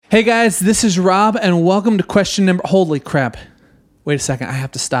Hey guys, this is Rob, and welcome to question number... Holy crap. Wait a second, I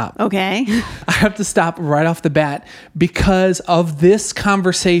have to stop. Okay. I have to stop right off the bat because of this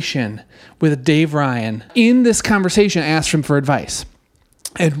conversation with Dave Ryan. In this conversation, I asked him for advice.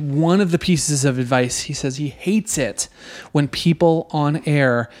 And one of the pieces of advice, he says he hates it when people on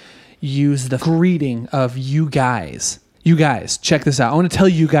air use the greeting of you guys. You guys, check this out. I want to tell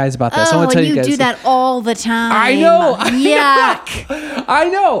you guys about this. I want to tell you guys. Do that all the time. I know. Yuck. I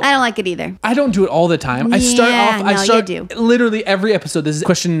know. I don't like it either. I don't do it all the time. I start you do. Literally every episode. This is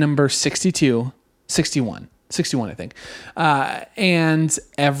question number 61, I think. And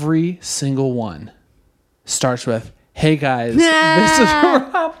every single one starts with, hey guys, this is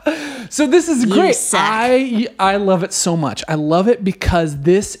Rob. So this is great. I love it so much. I love it because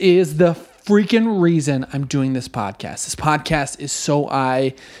this is the freaking reason I'm doing this podcast. This podcast is so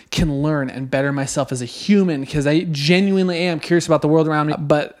I can learn and better myself as a human because I genuinely am curious about the world around me.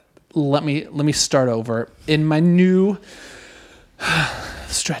 But let me start over in my new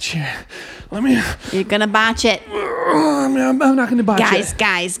stretch here. You're gonna botch it. I'm not gonna botch it.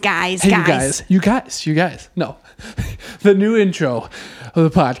 Guys. Hey, you guys. No, the new intro of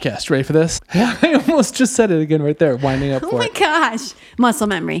the podcast. Ready for this? I almost just said it again right there, winding up for it. Oh my gosh. Muscle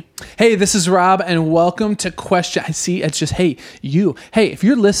memory. Hey, this is Rob, and welcome to Question. I see it's just, hey, you. Hey, if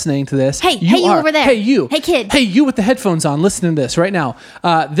you're listening to this. Hey, you over there. Hey, you. Hey, kid. Hey, you with the headphones on, listening to this right now.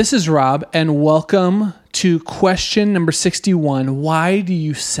 This is Rob, and welcome to question number 61. Why do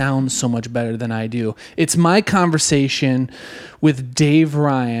you sound so much better than I do? It's my conversation with Dave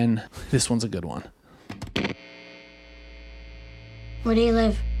Ryan. This one's a good one. Where do you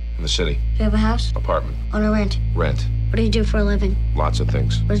live? In the city. Do you have a house? Apartment. On a rent? Rent. What do you do for a living? Lots of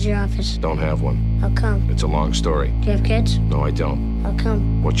things. Where's your office? Don't have one. How come? It's a long story. Do you have kids? No, I don't. How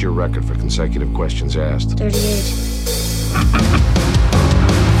come? What's your record for consecutive questions asked? 38.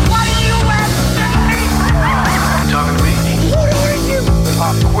 What do you have to say? Talking to me? What are you?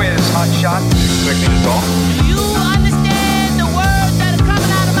 Pop quiz, hot shot. Expect me to talk? Do you understand the words that are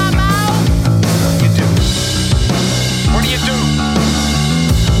coming out of my mouth? You do. What do you do?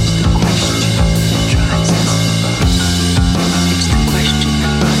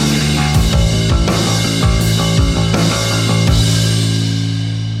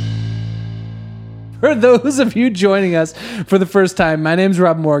 For those of you joining us for the first time, my name's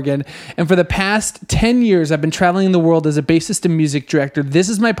Rob Morgan, and for the past 10 years, I've been traveling the world as a bassist and music director. This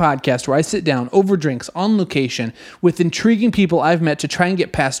is my podcast where I sit down over drinks on location with intriguing people I've met to try and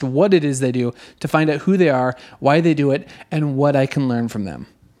get past what it is they do, to find out who they are, why they do it, and what I can learn from them.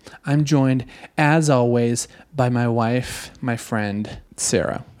 I'm joined, as always, by my wife, my friend,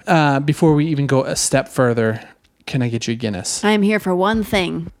 Sarah. Before we even go a step further, can I get you a Guinness? I am here for one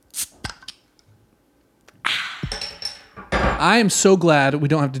thing. I am so glad we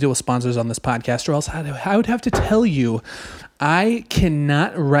don't have to deal with sponsors on this podcast, or else I would have to tell you, I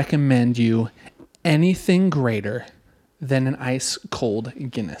cannot recommend you anything greater than an ice cold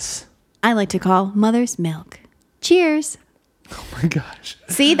Guinness. I like to call mother's milk. Cheers. Oh my gosh.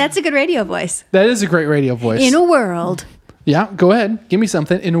 See, that's a good radio voice. That is a great radio voice. In a world. Yeah, go ahead. Give me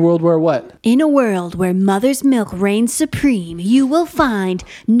something. In a world where what? In a world where mother's milk reigns supreme, you will find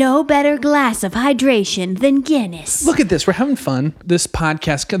no better glass of hydration than Guinness. Look at this. We're having fun. This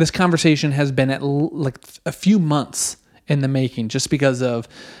podcast, this conversation has been at like a few months in the making just because of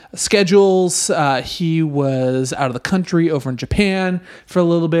schedules. He was out of the country over in Japan for a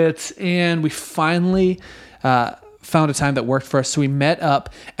little bit, and we finally found a time that worked for us. So we met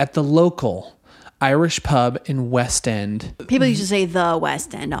up at the local Irish pub in West End. People used to say the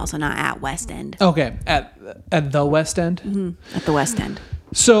West End, also not at West End. Okay, at the West End? Mm-hmm. At the West End.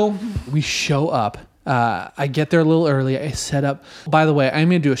 So we show up. I get there a little early. I set up. By the way, I'm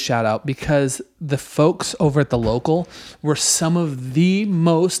going to do a shout out because the folks over at the local were some of the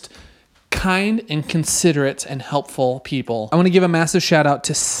most kind and considerate and helpful people. I want to give a massive shout out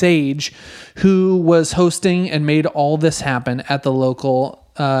to Sage, who was hosting and made all this happen at the local.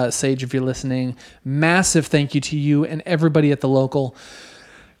 Sage, if you're listening, massive thank you to you and everybody at the local.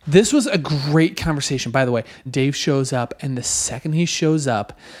 This was a great conversation. By the way, Dave shows up, and the second he shows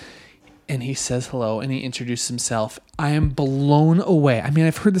up and he says hello and he introduces himself, I am blown away. I mean,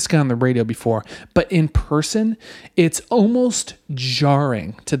 I've heard this guy on the radio before, but in person, it's almost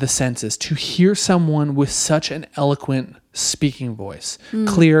jarring to the senses to hear someone with such an eloquent speaking voice,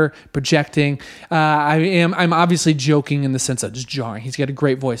 clear, projecting. I'm obviously joking in the sense that it's jarring. He's got a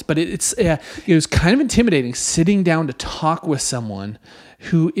great voice, but it was kind of intimidating sitting down to talk with someone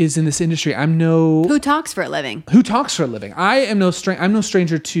who is in this industry. Who talks for a living? Who talks for a living. I'm no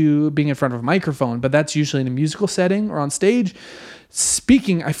stranger to being in front of a microphone, but that's usually in a musical setting or on stage.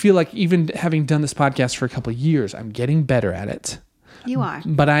 Speaking, I feel like even having done this podcast for a couple of years, I'm getting better at it. You are.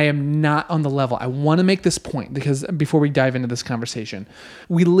 But I am not on the level. I want to make this point because before we dive into this conversation,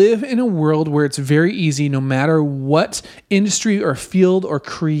 we live in a world where it's very easy, no matter what industry or field or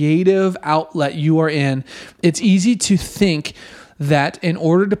creative outlet you are in, it's easy to think that in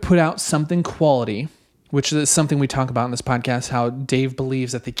order to put out something quality, which is something we talk about in this podcast, how Dave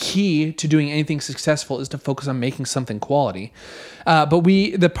believes that the key to doing anything successful is to focus on making something quality. But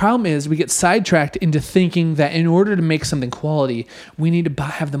the problem is we get sidetracked into thinking that in order to make something quality, we need to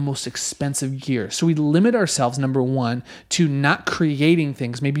have the most expensive gear. So we limit ourselves, number one, to not creating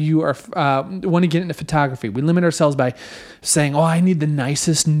things. Maybe you are want to get into photography. We limit ourselves by saying, I need the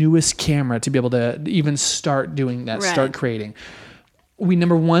nicest, newest camera to be able to even start doing that, start creating. We,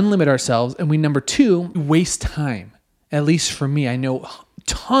 number one, limit ourselves, and we, number two, waste time. At least for me, I know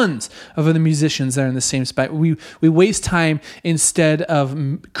tons of other musicians that are in the same spot. We waste time instead of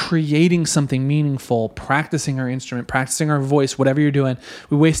creating something meaningful, practicing our instrument, practicing our voice, whatever you're doing.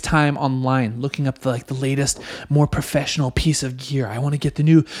 We waste time online looking up the latest, more professional piece of gear. I want to get the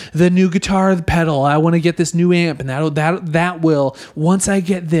new guitar pedal. I want to get this new amp, and that will, once I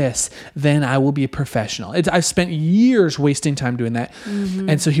get this, then I will be a professional. I've spent years wasting time doing that. Mm-hmm.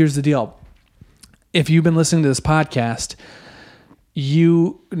 And so here's the deal. If you've been listening to this podcast,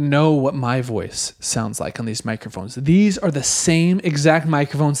 you know what my voice sounds like on these microphones. These are the same exact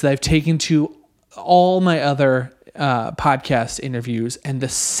microphones that I've taken to all my other podcast interviews. And the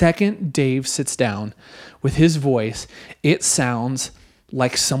second Dave sits down with his voice, it sounds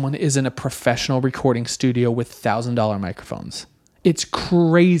like someone is in a professional recording studio with $1,000 microphones. It's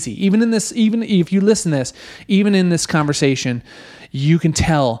crazy. Even if you listen to this, even in this conversation, you can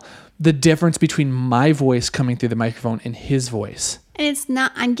tell the difference between my voice coming through the microphone and his voice. And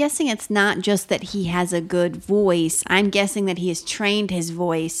I'm guessing it's not just that he has a good voice. I'm guessing that he has trained his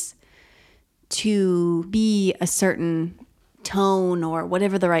voice to be a certain tone or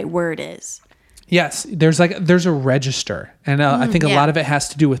whatever the right word is. Yes, there's a register. And I think a lot of it has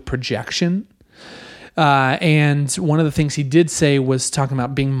to do with projection. And one of the things he did say was talking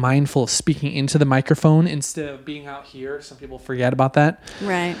about being mindful of speaking into the microphone instead of being out here. Some people forget about that.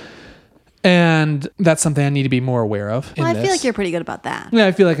 Right. And that's something I need to be more aware of. Well, I feel like you're pretty good about that. Yeah,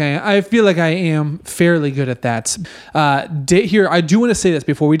 I feel like I am fairly good at that. Here, I do want to say this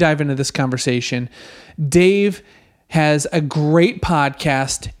before we dive into this conversation. Dave has a great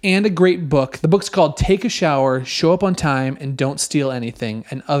podcast and a great book. The book's called Take a Shower, Show Up on Time, and Don't Steal Anything,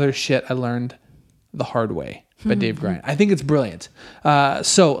 and Other Shit I Learned the Hard Way by Dave Ryan. I think it's brilliant.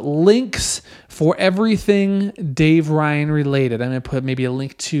 So links for everything Dave Ryan related. I'm going to put maybe a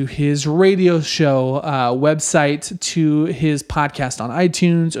link to his radio show website, to his podcast on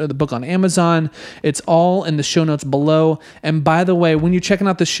iTunes, or the book on Amazon. It's all in the show notes below. And by the way, when you're checking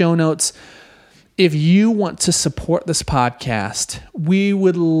out the show notes, if you want to support this podcast,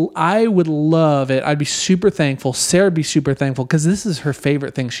 I would love it. I'd be super thankful. Sarah would be super thankful because this is her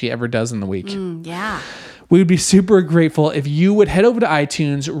favorite thing she ever does in the week. Yeah. We would be super grateful if you would head over to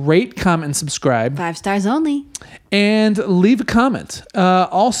iTunes, rate, comment, and subscribe. 5 stars only. And leave a comment.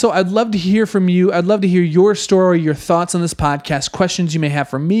 Also, I'd love to hear from you. I'd love to hear your story, your thoughts on this podcast, questions you may have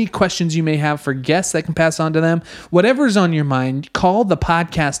for me, questions you may have for guests that can pass on to them. Whatever's on your mind, call the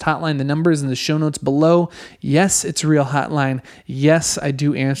podcast hotline. The number is in the show notes below. Yes, it's a real hotline. Yes, I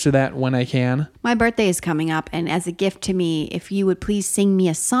do answer that when I can. My birthday is coming up, and as a gift to me, if you would please sing me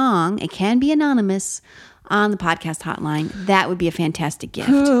a song, it can be anonymous, on the podcast hotline, that would be a fantastic gift.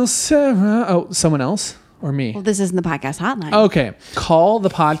 Oh, Sarah. Oh, someone else or me? Well, this isn't the podcast hotline. Okay. Call the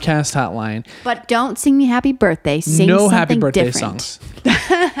podcast hotline. But don't sing me happy birthday. Sing no something happy birthday different. songs.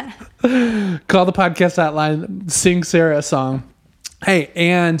 Call the podcast hotline. Sing Sarah a song. Hey,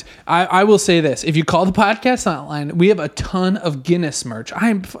 and I will say this. If you call the podcast hotline, we have a ton of Guinness merch.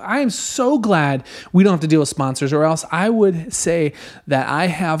 I am so glad we don't have to deal with sponsors, or else I would say that I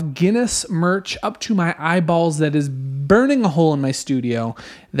have Guinness merch up to my eyeballs that is burning a hole in my studio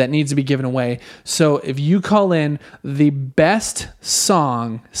that needs to be given away. So if you call in, the best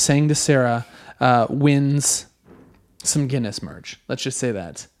song sang to Sarah wins some Guinness merch. Let's just say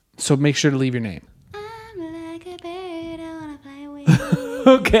that. So make sure to leave your name.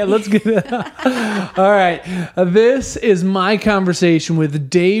 Okay, let's get it. All right. This is my conversation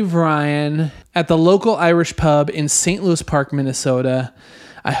with Dave Ryan. at the local Irish pub in St. Louis Park, Minnesota.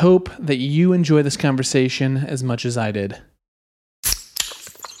 I hope that you enjoy this conversation as much as I did.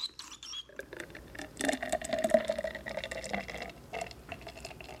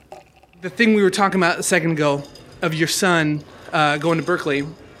 The thing we were talking about a second ago of your son going to Berkeley,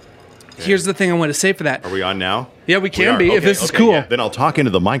 here's the thing I want to say for that. Are we on now? Yeah, we can be Okay, if this is okay, cool. yeah. Then I'll talk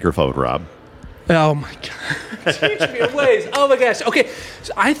into the microphone, Rob. Oh my God. Teach me your ways. Oh my gosh. Okay.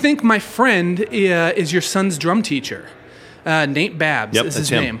 So I think my friend is your son's drum teacher. Nate Babs Yep, is that's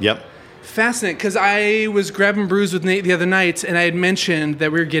his him. name. Yep. Fascinating, because I was grabbing brews with Nate the other night, and I had mentioned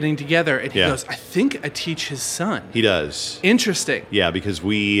that we were getting together, and he Yeah. goes, I think I teach his son. He does. Interesting. Yeah, because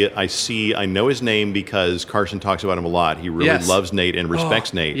I know his name because Carson talks about him a lot. He really Yes. loves Nate and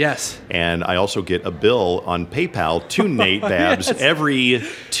respects Nate. yes. And I also get a bill on PayPal to Nate Babs Yes. every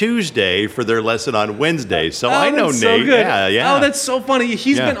Tuesday for their lesson on Wednesday. So I know that's Nate. So good. Yeah. Oh, that's so funny.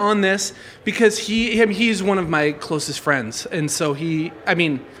 He's Yeah. been on this because he's one of my closest friends, and so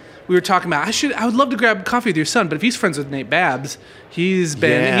we were talking about I would love to grab coffee with your son, but if he's friends with Nate Babs, he's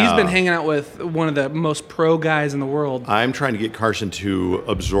been hanging out with one of the most pro guys in the world. I'm trying to get Carson to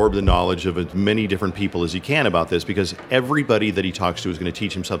absorb the knowledge of as many different people as he can about this, because everybody that he talks to is going to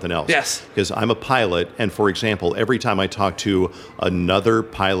teach him something else. Yes. Because I'm a pilot, and for example, every time I talk to another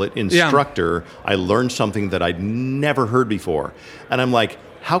pilot instructor, I learn something that I'd never heard before. And I'm like,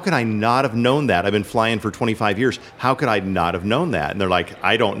 how could I not have known that? I've been flying for 25 years. How could I not have known that? And they're like,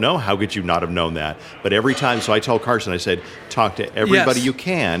 I don't know. How could you not have known that? But every time, so I told Carson, I said, talk to everybody Yes. you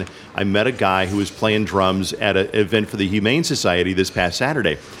can. I met a guy who was playing drums at an event for the Humane Society this past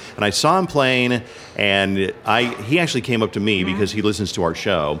Saturday. And I saw him playing, and he actually came up to me because he listens to our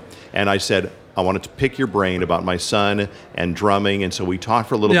show. And I said, I wanted to pick your brain about my son and drumming. And so we talked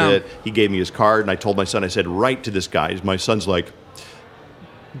for a little bit. He gave me his card, and I told my son, I said, write to this guy. My son's like,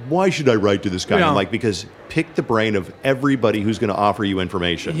 why should I write to this guy? Yeah. I'm like, because pick the brain of everybody who's going to offer you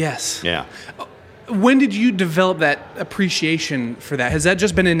information. Yes. Yeah. When did you develop that appreciation for that? Has that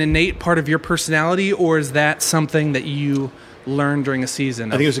just been an innate part of your personality, or is that something that you learned during a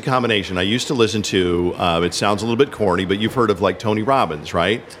season? I think it was a combination. I used to listen to, it sounds a little bit corny, but you've heard of like Tony Robbins,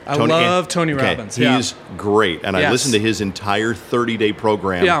 right? I love Tony Robbins, yeah. He's great. And I Yes. listened to his entire 30-day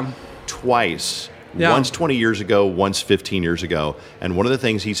program Yeah. twice. Yeah. Once 20 years ago, once 15 years ago. And one of the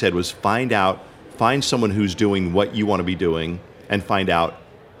things he said was find someone who's doing what you want to be doing and find out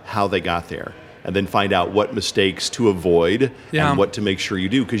how they got there. And then find out what mistakes to avoid and what to make sure you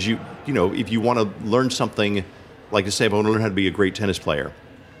do. Because you know, if you want to learn something, like to say, if I want to learn how to be a great tennis player,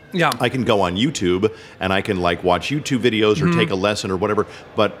 Yeah. I can go on YouTube and I can like watch YouTube videos or take a lesson or whatever.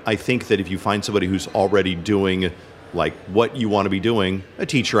 But I think that if you find somebody who's already doing like what you want to be doing, a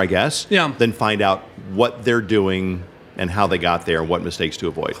teacher, I guess, then find out what they're doing and how they got there and what mistakes to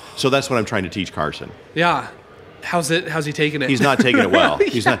avoid. So that's what I'm trying to teach Carson. Yeah. How's he taking it? He's not taking it well.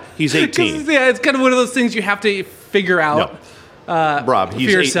 He's 18. Yeah, it's kind of one of those things you have to figure out. Rob,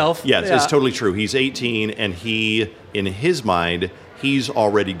 he's for yourself. Yes, Yeah. it's totally true. He's 18, and in his mind, he's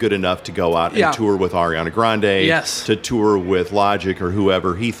already good enough to go out and tour with Ariana Grande, Yes. to tour with Logic or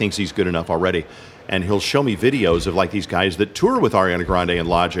whoever. He thinks he's good enough already. And he'll show me videos of like these guys that tour with Ariana Grande and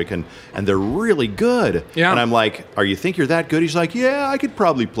Logic, and they're really good. Yeah. And I'm like, you think you're that good? He's like, yeah, I could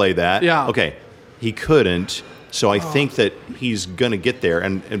probably play that. Yeah. Okay. He couldn't. So I think that he's going to get there,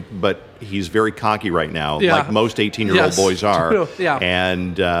 but he's very cocky right now, like most 18-year-old Yes. boys are. Yeah.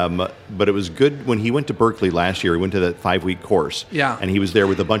 And but it was good when he went to Berkeley last year. He went to that 5-week course. Yeah. And he was there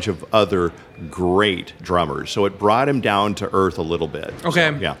with a bunch of other great drummers. So it brought him down to earth a little bit.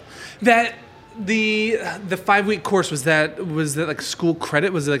 Okay. So, yeah. That the 5-week course, was that like school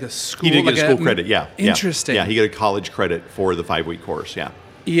credit? Was it like a school? He did get like a school credit, yeah. Interesting. Yeah, he got a college credit for the 5-week course, yeah.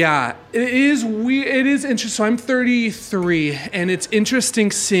 Yeah, it is weird. It is interesting. So I'm 33, and it's interesting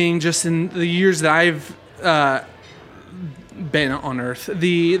seeing just in the years that I've been on Earth,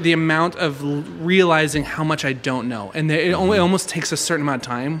 the amount of realizing how much I don't know, and it almost takes a certain amount of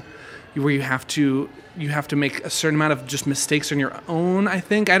time where you have to make a certain amount of just mistakes on your own. I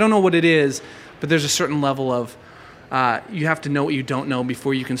think I don't know what it is, but there's a certain level of you have to know what you don't know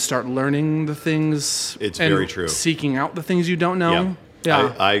before you can start learning the things. It's and very true. Seeking out the things you don't know.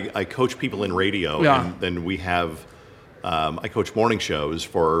 Yeah. I coach people in radio, and then we have, I coach morning shows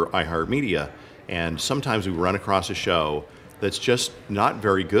for iHeartMedia, and sometimes we run across a show that's just not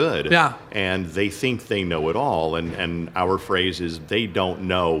very good. Yeah. And they think they know it all, and our phrase is they don't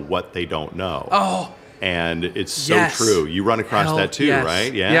know what they don't know. Oh. And it's so Yes. true. You run across Hell, that too, yes.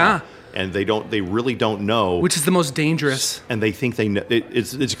 right? Yeah. And they really don't know. Which is the most dangerous. And they think they know.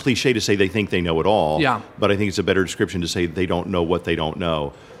 It's a cliche to say they think they know it all. Yeah. But I think it's a better description to say they don't know what they don't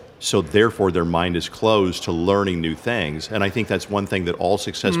know. So therefore, their mind is closed to learning new things. And I think that's one thing that all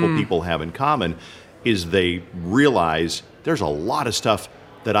successful people have in common is they realize there's a lot of stuff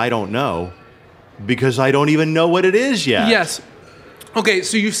that I don't know because I don't even know what it is yet. Yes. Okay,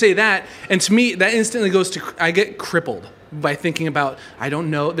 so you say that, and to me, that instantly goes to, I get crippled by thinking about, I don't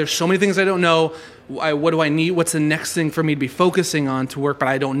know, there's so many things I don't know. What do I need? What's the next thing for me to be focusing on to work? But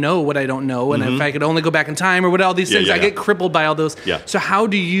I don't know what I don't know. And if I could only go back in time or what all these things, I get crippled by all those. Yeah. So how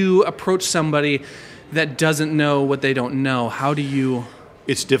do you approach somebody that doesn't know what they don't know? How do you...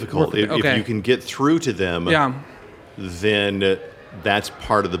 It's difficult. If you can get through to them, then that's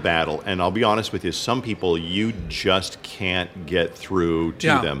part of the battle. And I'll be honest with you, some people you just can't get through to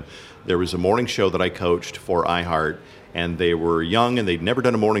them. There was a morning show that I coached for iHeart, and they were young and they'd never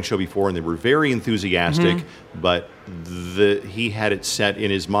done a morning show before, and they were very enthusiastic, but he had it set in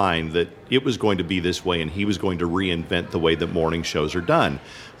his mind that it was going to be this way and he was going to reinvent the way that morning shows are done,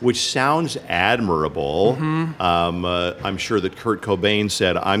 which sounds admirable. I'm sure that Kurt Cobain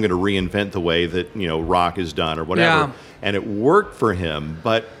said, I'm going to reinvent the way that, rock is done or whatever. Yeah. And it worked for him.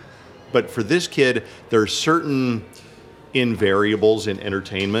 But for this kid, there are certain invariables in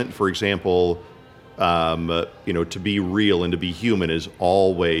entertainment. For example, to be real and to be human is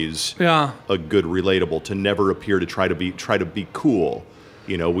always a good relatable. To never appear to try to be cool.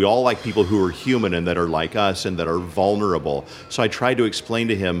 We all like people who are human and that are like us and that are vulnerable. So I tried to explain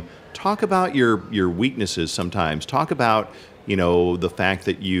to him, talk about your weaknesses sometimes. Talk about, the fact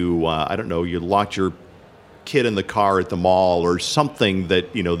that you, you locked your kid in the car at the mall or something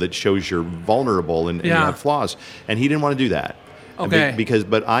that, that shows you're vulnerable and you have flaws. And he didn't want to do that. Okay.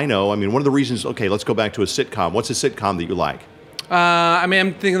 But I know, one of the reasons, okay, let's go back to a sitcom. What's a sitcom that you like? I'm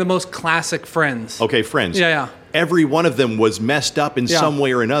thinking of the most classic Friends. Okay, Friends. Yeah. Every one of them was messed up in some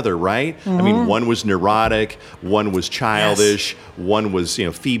way or another, right? One was neurotic, one was childish, one was,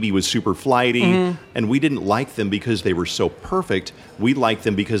 Phoebe was super flighty, and we didn't like them because they were so perfect. We liked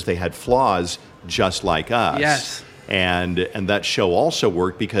them because they had flaws just like us. Yes. And that show also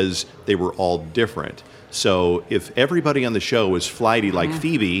worked because they were all different. So if everybody on the show was flighty like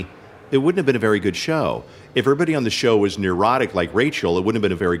Phoebe, it wouldn't have been a very good show. If everybody on the show was neurotic like Rachel, it wouldn't have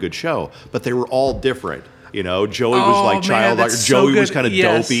been a very good show. But they were all different. Joey was like childlike. Joey was kind of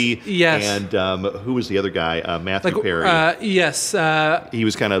dopey. Yes. And who was the other guy? Matthew Perry. Yes. He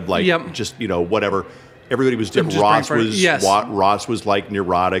was kind of like just whatever. Everybody was different. Ross was like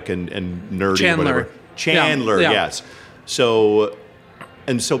neurotic and nerdy. Chandler. Chandler. Yes. So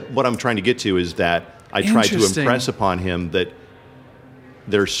what I'm trying to get to is that I tried to impress upon him that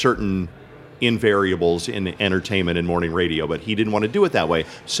there's certain invariables in entertainment and morning radio, but he didn't want to do it that way.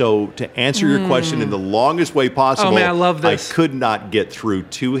 So to answer your question in the longest way possible, I love this. I could not get through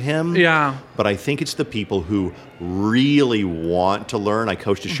to him. Yeah. But I think it's the people who really want to learn. I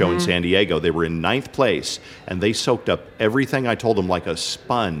coached a show in San Diego. They were in 9th place, and they soaked up everything I told them like a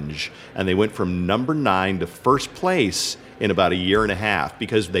sponge, and they went from number 9 to first place in about a year and a half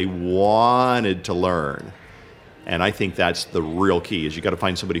because they wanted to learn. And I think that's the real key, is you got to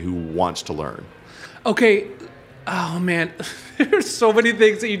find somebody who wants to learn. Okay. Oh man, there's so many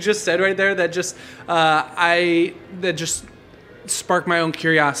things that you just said right there that just that just sparked my own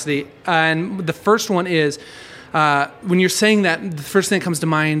curiosity. And the first one is when you're saying that, the first thing that comes to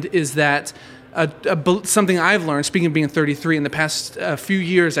mind is that something I've learned, speaking of being 33, in the past few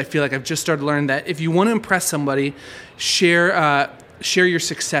years, I feel like I've just started to learn that if you want to impress somebody, share your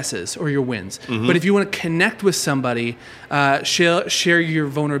successes or your wins. But if you want to connect with somebody, share your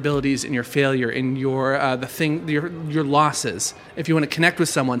vulnerabilities and your failure and your your losses. If you want to connect with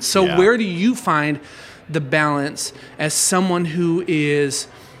someone, where do you find the balance as someone who is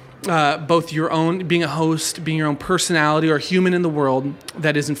both your own, being a host, being your own personality or human in the world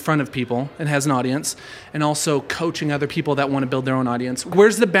that is in front of people and has an audience, and also coaching other people that want to build their own audience?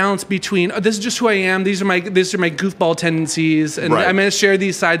 Where's the balance between, this is just who I am, these are my goofball tendencies, and I'm going to share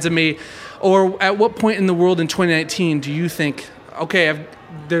these sides of me? Or at what point in the world in 2019 do you think, okay,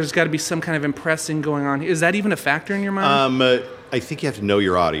 there's got to be some kind of impressing going on? Is that even a factor in your mind? I think you have to know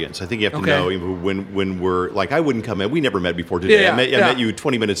your audience. I think you have to know when we're, like, I wouldn't come in. We never met before today. I met you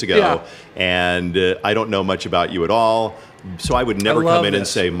 20 minutes ago, and I don't know much about you at all. So I would never come in and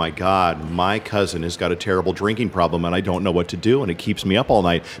say, my God, my cousin has got a terrible drinking problem, and I don't know what to do, and it keeps me up all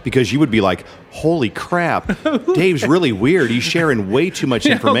night. Because you would be like, holy crap, Dave's really weird. He's sharing way too much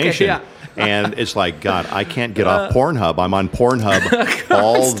information. And it's like, God, I can't get off Pornhub. I'm on Pornhub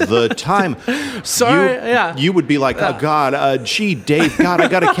all the time. Sorry, You would be like, oh, God, gee, Dave, God, I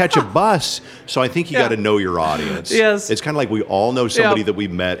got to catch a bus. So I think you got to know your audience. Yes. It's kind of like we all know somebody that we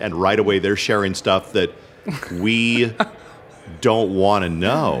met, and right away they're sharing stuff that we don't want to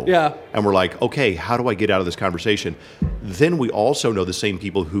know. Yeah. And we're like, okay, how do I get out of this conversation? Then we also know the same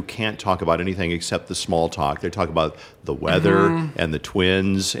people who can't talk about anything except the small talk. They talk about the weather and the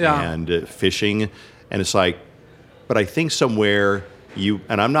twins and fishing. And it's like, but I think somewhere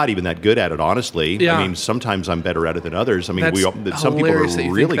and I'm not even that good at it, honestly. Yeah. I mean, sometimes I'm better at it than others. I mean, That's some people are hilarious that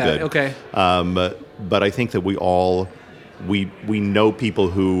you really think that. good. Okay. But I think that we all, we know people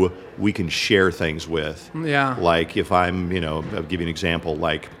who we can share things with. Yeah. Like if I'm, I'll give you an example.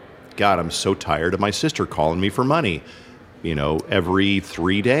 Like, God, I'm so tired of my sister calling me for money, every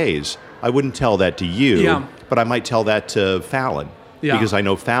 3 days. I wouldn't tell that to you, but I might tell that to Fallon. Yeah. Because I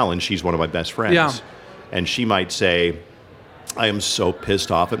know Fallon, she's one of my best friends. Yeah. And she might say, I am so pissed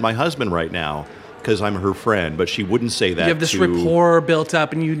off at my husband right now because I'm her friend, but she wouldn't say that. You have this rapport built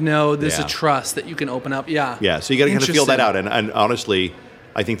up, and there's a trust that you can open up. Yeah. Yeah, so you got to kind of feel that out. And honestly,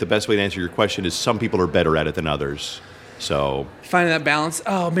 I think the best way to answer your question is some people are better at it than others. So finding that balance.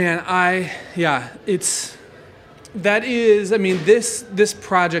 Oh man, this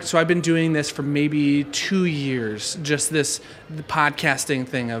project. So I've been doing this for maybe 2 years. Just the podcasting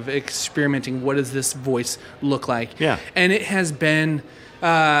thing of experimenting. What does this voice look like? Yeah. And it has been.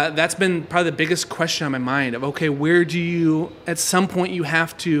 That's been probably the biggest question on my mind. Of okay, where do you? At some point, you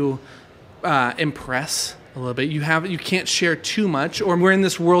have to impress a little bit. You can't share too much. Or we're in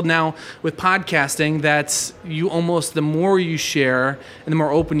this world now with podcasting that's the more you share and the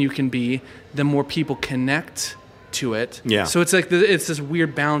more open you can be, the more people connect to it. Yeah. So it's like it's this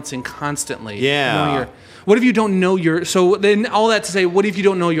weird balancing constantly. Yeah. What if you don't know so then all that to say, what if you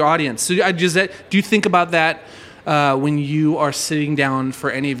don't know your audience? So do you think about that when you are sitting down for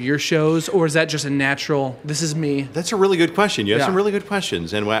any of your shows, or is that just a natural, this is me? That's a really good question. You have Yeah. some really good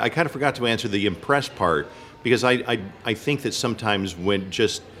questions. And I kind of forgot to answer the impressed part because I think that sometimes when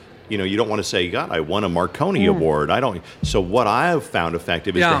just, you don't want to say, God, I won a Marconi Award. So what I have found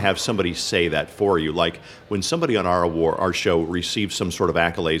effective is to have somebody say that for you. Like when somebody on our show receives some sort of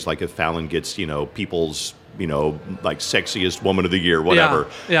accolades, like if Fallon gets, people's, like sexiest woman of the year, whatever.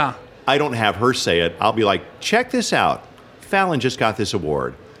 Yeah. I don't have her say it. I'll be like, check this out. Fallon just got this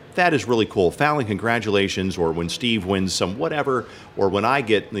award. That is really cool. Fallon, congratulations. Or when Steve wins some whatever, or when I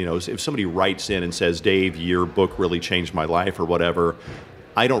get, if somebody writes in and says, Dave, your book really changed my life or whatever,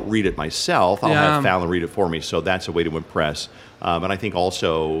 I don't read it myself. I'll have Fallon read it for me. So that's a way to impress. And I think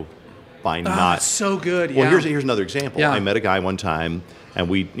also by not... so good, Well, here's another example. Yeah. I met a guy one time, and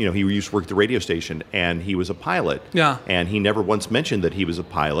he used to work at the radio station, and he was a pilot. Yeah. And he never once mentioned that he was a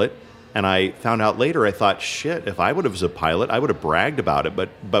pilot. And I found out later, I thought, shit, if I would have was a pilot, I would have bragged about it.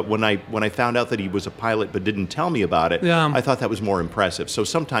 But when I found out that he was a pilot but didn't tell me about it, I thought that was more impressive. So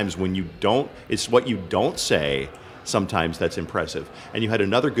sometimes when it's what you don't say, sometimes that's impressive. And you had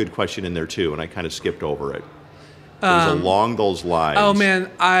another good question in there too, and I kind of skipped over it. It was along those lines. Oh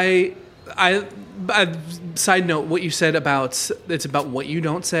man, I side note, what you said about it's about what you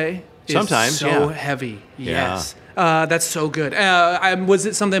don't say is sometimes so heavy. Yeah. Yes. That's so good. Was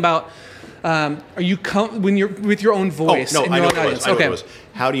it something about are you when you're with your own voice? Oh, no, in I your know own what it audience? was. I know what it was.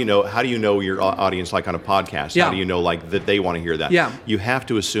 How do you know your audience like on a podcast? Yeah. How do you know like that they want to hear that? Yeah. You have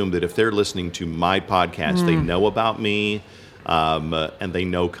to assume that if they're listening to my podcast, they know about me. And they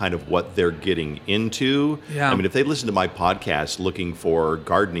know kind of what they're getting into. Yeah. I mean, if they listen to my podcast looking for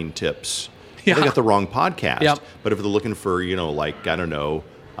gardening tips, Yeah. they got the wrong podcast. Yep. But if they're looking for, like, I don't know,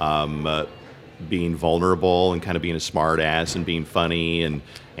 being vulnerable and kind of being a smart ass and being funny and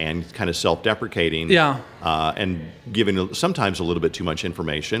kind of self-deprecating and giving sometimes a little bit too much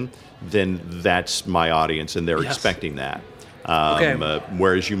information, then that's my audience and they're expecting that.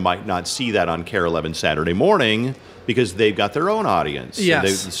 Whereas you might not see that on KARE 11 Saturday morning because they've got their own audience.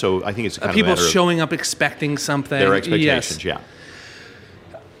 Yes. So I think it's kind people of a matter showing up expecting something. their expectations, Yes.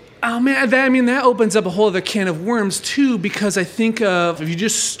 Oh man, that opens up a whole other can of worms too, because I think of if you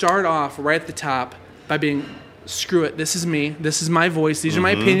just start off right at the top by being, screw it, this is me, this is my voice, these are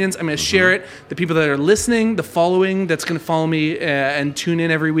my opinions, I'm going to share it. The people that are listening, the following that's going to follow me and tune in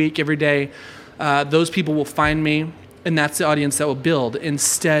every week, every day, those people will find me, and that's the audience that will build,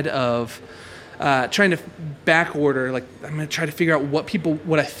 instead of trying to back order. Like, I'm going to try to figure out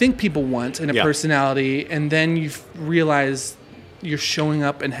what I think people want in a personality, and then you realize you're showing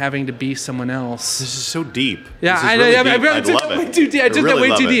up and having to be someone else. This is so deep. Yeah, I took that way too deep. I took that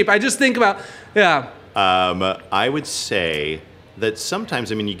way too deep. I just think about, I would say that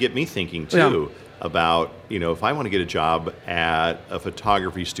sometimes, you get me thinking too about, if I want to get a job at a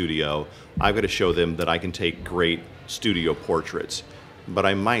photography studio, I've got to show them that I can take great studio portraits. but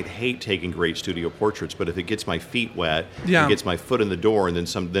I might hate taking great studio portraits. But if it gets my feet wet, Yeah. it gets my foot in the door, and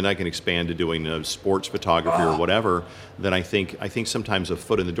then I can expand to doing sports photography or whatever. Then I think sometimes a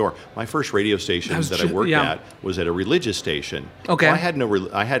foot in the door. My first radio station that I worked at was at a religious station. Okay. Well,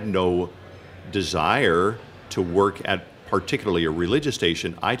 I had no desire to work at particularly a religious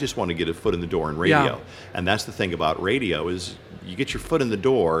station. I just want to get a foot in the door in radio. Yeah. And that's the thing about radio is you get your foot in the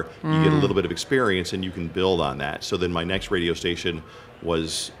door, you get a little bit of experience, and you can build on that. So then my next radio station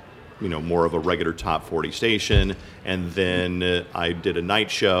was, more of a regular top 40 station. And then I did a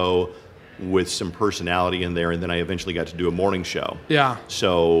night show with some personality in there, and then I eventually got to do a morning show. Yeah.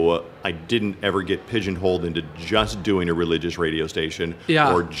 So I didn't ever get pigeonholed into just doing a religious radio station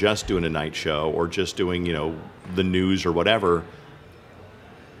Yeah. or just doing a night show or just doing, the news or whatever.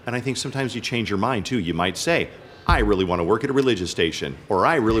 And I think sometimes you change your mind too. You might say, I really want to work at a religious station, or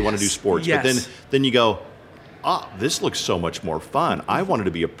I really want to do sports. Yes. But then you go, this looks so much more fun. I wanted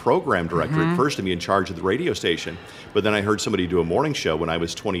to be a program director at first and be in charge of the radio station. But then I heard somebody do a morning show when I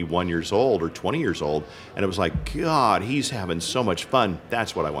was 21 years old or 20 years old, and it was like, God, he's having so much fun.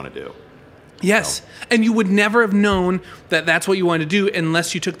 That's what I want to do. Yes, and you would never have known that that's what you wanted to do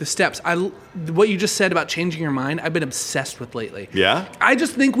unless you took the steps. What you just said about changing your mind, I've been obsessed with lately. Yeah? I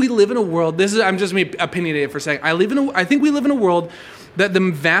just think we live in a world. I'm just me opinionated for a second. I think we live in a world that the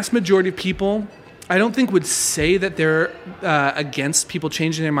vast majority of people, I don't think would say that they're against people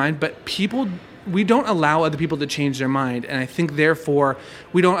changing their mind, but we don't allow other people to change their mind, and I think therefore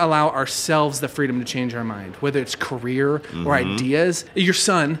we don't allow ourselves the freedom to change our mind, whether it's career or ideas. Your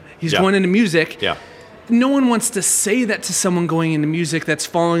son, he's going into music. Yeah. No one wants to say that to someone going into music that's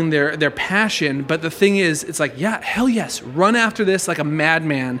following their passion, but the thing is, it's like, yeah, hell yes, run after this like a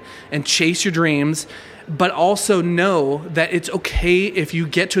madman and chase your dreams, but also know that it's okay if you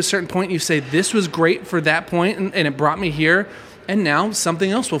get to a certain point and you say, this was great for that point and it brought me here, and now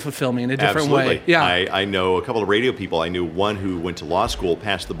something else will fulfill me in a different way. Yeah. I know a couple of radio people. I knew one who went to law school,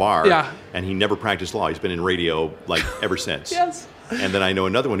 passed the bar, and he never practiced law. He's been in radio ever since. Yes. And then I know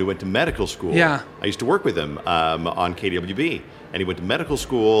another one who went to medical school. Yeah. I used to work with him on KWB, and he went to medical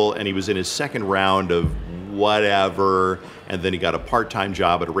school, and he was in his second round of whatever, and then he got a part-time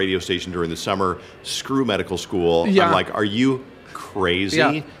job at a radio station during the summer. Screw medical school. Yeah. I'm like, are you crazy?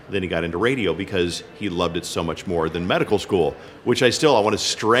 Yeah. Then he got into radio because he loved it so much more than medical school, which I want to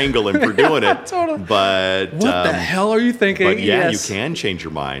strangle him for doing it. Totally. But What the hell are you thinking? But yeah, Yes. you can change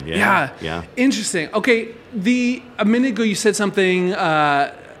your mind. Yeah. Interesting. Okay, a minute ago you said something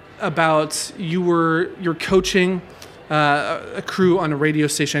about you're coaching a crew on a radio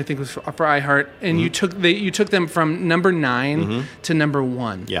station. I think it was for iHeart, and you took them from number 9 to number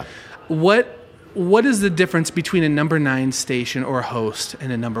 1. Yeah. What is the difference between a number 9 station or a host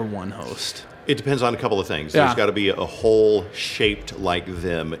and a number 1 host? It depends on a couple of things. Yeah. There's got to be a hole shaped like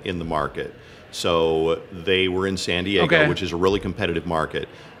them in the market. So they were in San Diego, which is a really competitive market.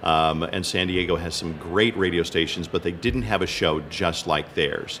 And San Diego has some great radio stations, but they didn't have a show just like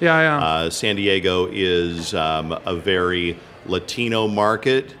theirs. Yeah. San Diego is a very Latino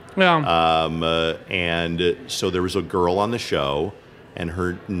market. Yeah. And so there was a girl on the show, and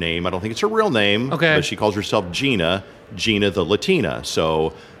her name, I don't think it's her real name, but she calls herself Gina the Latina.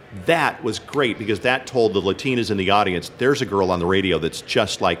 So that was great because that told the Latinas in the audience, there's a girl on the radio that's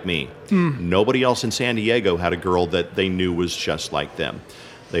just like me. Nobody else in San Diego had a girl that they knew was just like them.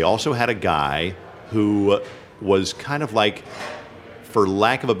 They also had a guy who was kind of like, for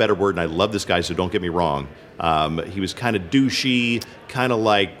lack of a better word, and I love this guy, so don't get me wrong, he was kind of douchey, kind of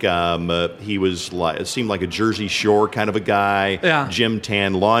like it seemed like a Jersey Shore kind of a guy, Jim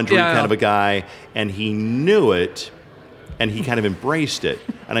Tan Laundry kind of a guy, and he knew it, and he kind of embraced it.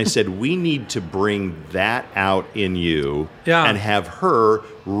 And I said, we need to bring that out in you and have her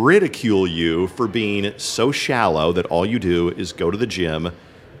ridicule you for being so shallow that all you do is go to the gym,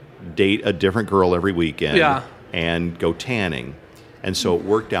 date a different girl every weekend, and go tanning. And so it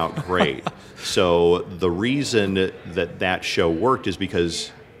worked out great. So the reason that show worked is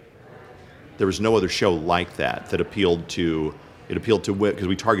because there was no other show like that appealed to because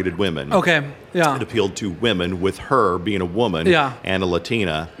we targeted women. Okay. Yeah. It appealed to women with her being a woman and a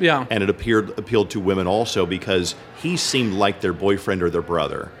Latina. Yeah. And it appealed to women also because he seemed like their boyfriend or their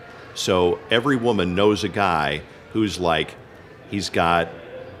brother. So every woman knows a guy who's like, he's got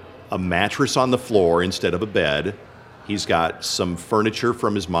a mattress on the floor instead of a bed. He's got some furniture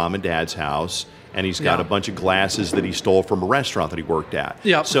from his mom and dad's house, and he's got a bunch of glasses that he stole from a restaurant that he worked at.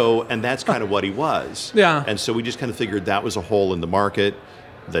 Yeah. So, and that's kind of what he was. Yeah. And so we just kind of figured that was a hole in the market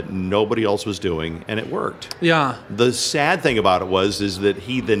that nobody else was doing, and it worked. Yeah. The sad thing about it is that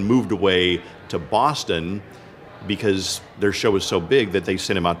he then moved away to Boston, because their show was so big that they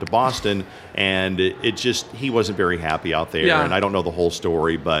sent him out to Boston, and it just, he wasn't very happy out there. Yeah. And I don't know the whole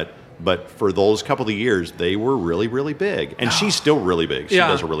story, but for those couple of years, they were really, really big. And she's still really big. She Yeah.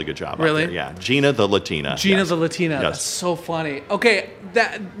 does a really good job Really? out there. Yeah. Gina the Latina. Gina Yes. the Latina. Yes. That's so funny. Okay,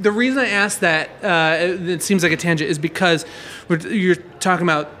 the reason I asked that, it seems like a tangent, is because you're talking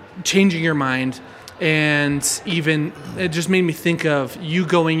about changing your mind, and even it just made me think of you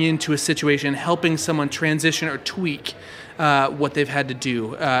going into a situation, helping someone transition or tweak what they've had to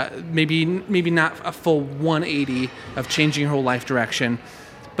do. Maybe not a full 180 of changing your whole life direction,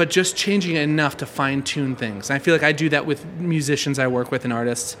 but just changing it enough to fine-tune things. And I feel like I do that with musicians I work with and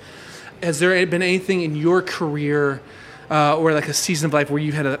artists. Has there been anything in your career or like a season of life where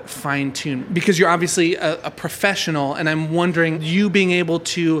you had to fine-tune? Because you're obviously a professional, and I'm wondering, you being able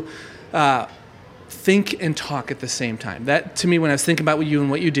to think and talk at the same time. That, to me, when I was thinking about you and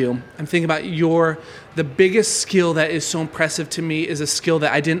what you do, I'm thinking about the biggest skill that is so impressive to me is a skill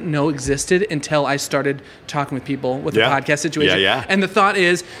that I didn't know existed until I started talking with people with the podcast situation. Yeah. And the thought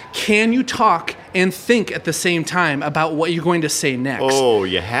is, can you talk and think at the same time about what you're going to say next? Oh,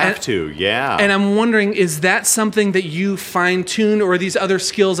 you have to, yeah. And I'm wondering, is that something that you fine-tune, or are these other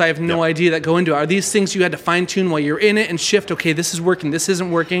skills I have no idea that go into it? Are these things you had to fine-tune while you're in it and shift, okay, this is working, this isn't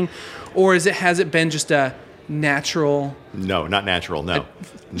working? Or has it been just a natural... No, not natural, no.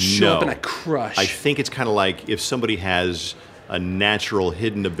 Show up and I crush. I think it's kind of like if somebody has a natural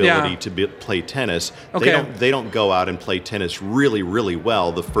hidden ability to play tennis, Okay. they don't go out and play tennis really, really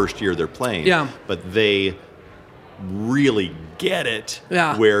well the first year they're playing. Yeah. But they really get it.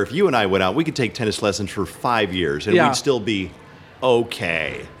 Yeah. Where if you and I went out, we could take tennis lessons for 5 years and Yeah. we'd still be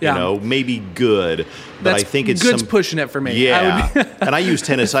okay. Yeah. You know, maybe good. But I think it's good's pushing it for me. Yeah. I would And I use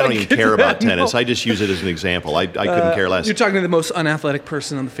tennis. I don't even care about tennis. I just use it as an example. I couldn't care less. You're talking to the most unathletic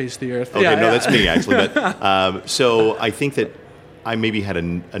person on the face of the earth. Okay, that's me actually. But so I think that I maybe had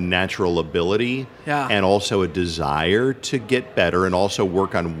a natural ability and also a desire to get better and also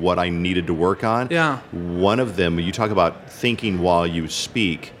work on what I needed to work on. Yeah. One of them, you talk about thinking while you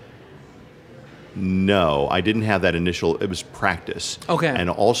speak. No, I didn't have that initial. It was practice. Okay. And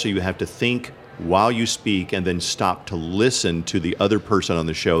also you have to think while you speak and then stop to listen to the other person on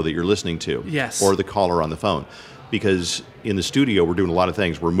the show that you're listening to. Yes. Or the caller on the phone. Because in the studio, we're doing a lot of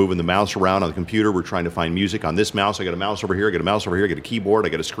things. We're moving the mouse around on the computer. We're trying to find music on this mouse. I got a mouse over here. I got a mouse over here. I got a keyboard. I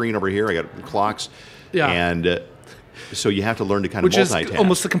got a screen over here. I got clocks. Yeah. And so you have to learn to kind Which of is multitask.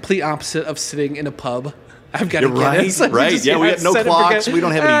 almost the complete opposite of sitting in a pub. I've got to You're get right, it. So right. just, Yeah, we got no set and clocks. forget. We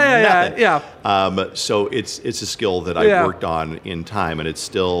don't have any nothing. Yeah. So it's a skill that I've worked on in time, and it's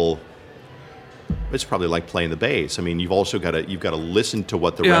probably like playing the bass. I mean, you've got to listen to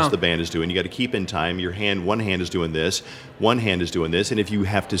what the rest of the band is doing. You got to keep in time. One hand is doing this, one hand is doing this, and if you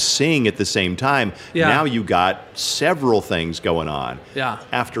have to sing at the same time, now you got several things going on. Yeah.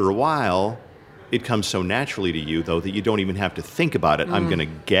 After a while, it comes so naturally to you, though, that you don't even have to think about it. I'm going to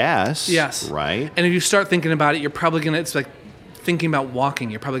guess. Yes. Right? And if you start thinking about it, you're probably going to, it's like thinking about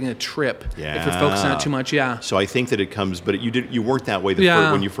walking. You're probably going to trip if you're focusing on it too much. Yeah. So I think that it comes, but you weren't that way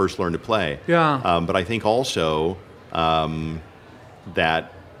when you first learned to play. Yeah. But I think also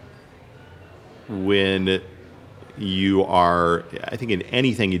that when you are, I think in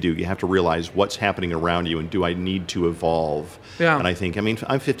anything you do, you have to realize what's happening around you and do I need to evolve? Yeah. And I think,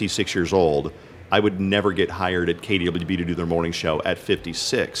 I'm 56 years old. I would never get hired at KDWB to do their morning show at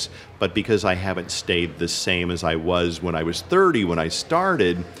 56. But because I haven't stayed the same as I was when I was 30 when I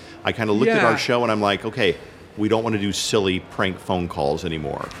started, I kind of looked at our show and I'm like, okay, we don't want to do silly prank phone calls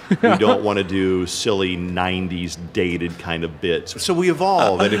anymore. We don't want to do silly 90s dated kind of bits. So we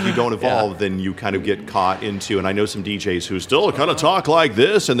evolve, and if you don't evolve, then you kind of get caught into, and I know some DJs who still kind of talk like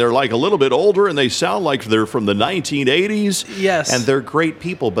this, and they're like a little bit older, and they sound like they're from the 1980s. Yes. And they're great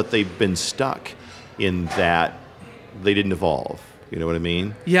people, but they've been stuck in that they didn't evolve. You know what I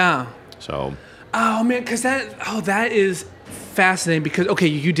mean? Yeah. So. Oh man, because that is fascinating. Because okay,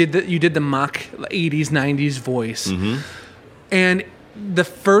 you did the mock 80s 90s voice, and the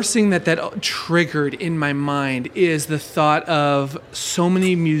first thing that triggered in my mind is the thought of so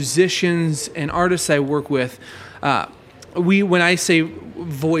many musicians and artists I work with. When I say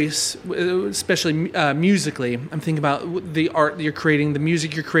voice, especially musically, I'm thinking about the art you're creating, the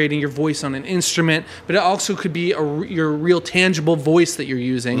music you're creating, your voice on an instrument, but it also could be your real tangible voice that you're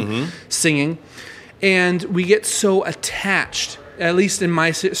using, singing. And we get so attached, at least in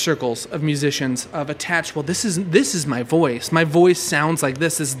my circles of musicians, well, this is my voice. My voice sounds like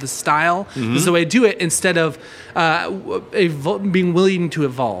this. This is the style. This is the way I do it, instead of being willing to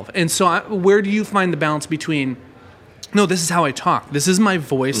evolve. And so where do you find the balance between no, this is how I talk. This is my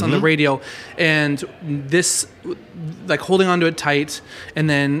voice on the radio. And this, like holding onto it tight and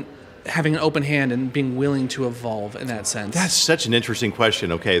then having an open hand and being willing to evolve in that sense. That's such an interesting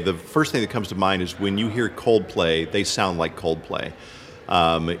question. Okay, the first thing that comes to mind is when you hear Coldplay, they sound like Coldplay.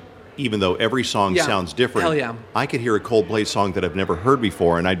 Even though every song sounds different, Hell yeah. I could hear a Coldplay song that I've never heard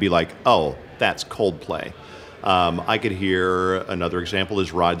before, and I'd be like, oh, that's Coldplay. I could hear another example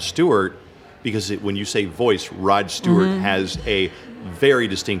is Rod Stewart, because when you say voice, Rod Stewart has a very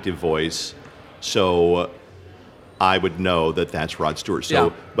distinctive voice, so I would know that that's Rod Stewart.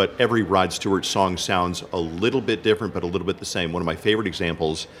 So, but every Rod Stewart song sounds a little bit different, but a little bit the same. One of my favorite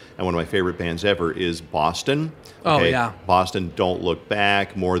examples and one of my favorite bands ever is Boston. Oh, yeah. Boston, Don't Look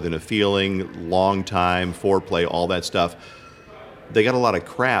Back, More Than a Feeling, Long Time, Foreplay, all that stuff. They got a lot of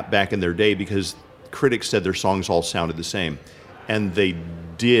crap back in their day because critics said their songs all sounded the same. And they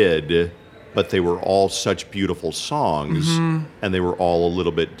did, but they were all such beautiful songs, and they were all a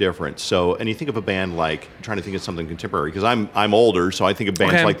little bit different. So, and you think of a band like, I'm trying to think of something contemporary, because I'm older, so I think of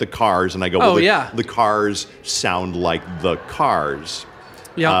bands like The Cars, and I go, well, the Cars sound like The Cars.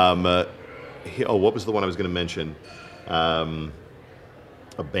 Yeah. What was the one I was going to mention?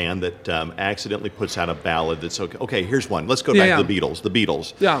 A band that accidentally puts out a ballad that's okay. Okay, here's one. Let's go back to the Beatles. The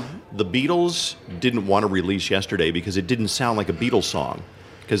Beatles. Yeah. The Beatles didn't want to release Yesterday because it didn't sound like a Beatles song.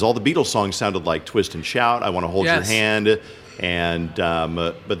 Because all the Beatles songs sounded like Twist and Shout, I Want to Hold Your Hand, and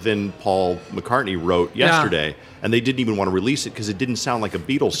but then Paul McCartney wrote Yesterday, and they didn't even want to release it because it didn't sound like a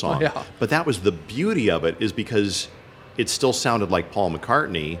Beatles song. But that was the beauty of it, is because it still sounded like Paul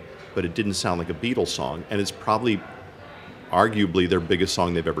McCartney, but it didn't sound like a Beatles song, and it's probably arguably their biggest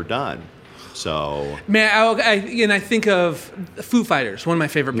song they've ever done. So, man, I think of Foo Fighters, one of my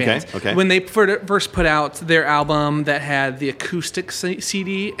favorite bands. Okay. When they first put out their album that had the acoustic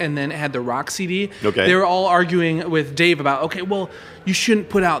CD and then it had the rock CD, they were all arguing with Dave about, okay, well, you shouldn't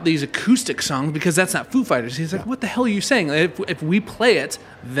put out these acoustic songs because that's not Foo Fighters. He's like, what the hell are you saying? If we play it,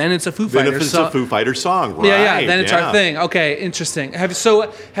 then it's a Foo Fighters. Then if it's a Foo Fighters song, right? Yeah, then it's our thing. Okay, interesting. What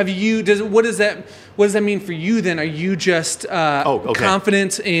does that mean for you then? Are you just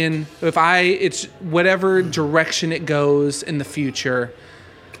confident in it's whatever direction it goes in the future?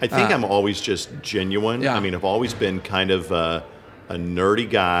 I think I'm always just genuine. Yeah. I mean, I've always been kind of a nerdy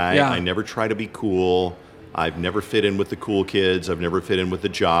guy. Yeah. I never try to be cool. I've never fit in with the cool kids. I've never fit in with the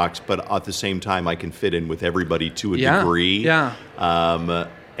jocks. But at the same time, I can fit in with everybody to a degree. Yeah. But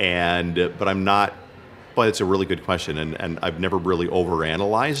I'm not. But it's a really good question, and I've never really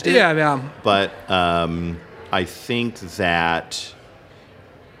overanalyzed it. Yeah. But I think that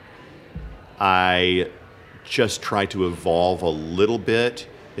I just try to evolve a little bit.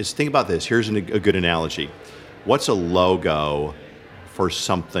 Think about this. Here's a good analogy. What's a logo for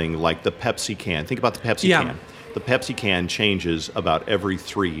something like the Pepsi can? Think about the Pepsi can. The Pepsi can changes about every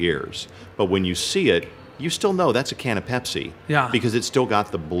 3 years. But when you see it, you still know that's a can of Pepsi. Yeah. Because it's still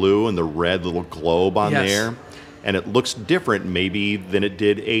got the blue and the red little globe on there. And it looks different maybe than it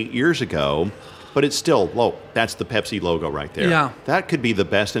did 8 years ago. But it's still, that's the Pepsi logo right there. Yeah. That could be the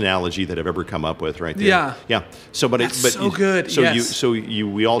best analogy that I've ever come up with right there. Yeah. Yeah. So, so good. So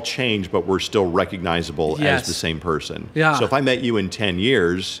we all change, but we're still recognizable as the same person. Yeah. So if I met you in 10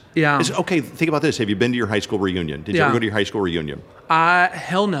 years, okay, think about this. Have you been to your high school reunion? Did you ever go to your high school reunion?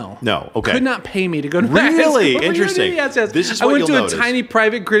 Hell no. No. Okay. Could not pay me to go to my high Really school interesting. reunion. Yes. This is I what went you'll to notice. a tiny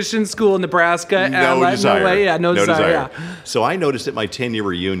private Christian school in Nebraska. No desire. No desire. Yeah. So I noticed at my 10-year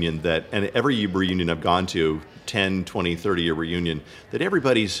reunion and every reunion I've gone to, 10, 20, 30-year reunion, that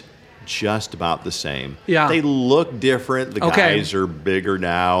everybody's just about the same. Yeah. They look different. The guys are bigger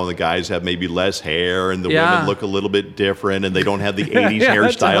now. The guys have maybe less hair, and the women look a little bit different, and they don't have the 80s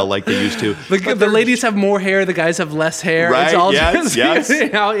hairstyle like they used to. The ladies have more hair. The guys have less hair. Right, It's all yes.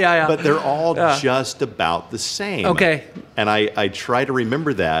 Yeah. But they're all just about the same. Okay. And I try to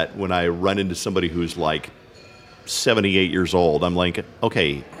remember that when I run into somebody who's like 78 years old. I'm like,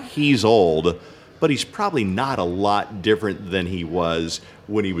 okay, he's old, but he's probably not a lot different than he was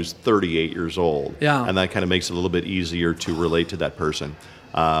when he was 38 years old. Yeah. And that kind of makes it a little bit easier to relate to that person.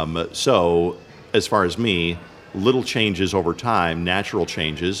 So as far as me, little changes over time, natural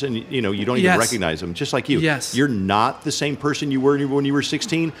changes, and you don't even recognize them, just like you. Yes. You're not the same person you were when you were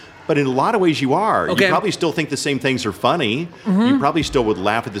 16, but in a lot of ways you are. Okay. You probably still think the same things are funny. You probably still would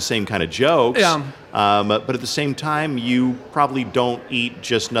laugh at the same kind of jokes. Yeah. But at the same time, you probably don't eat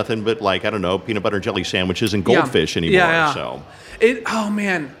just nothing but peanut butter and jelly sandwiches and goldfish anymore. Yeah. So. Oh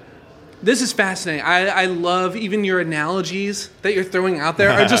man, This is fascinating. I love even your analogies that you're throwing out there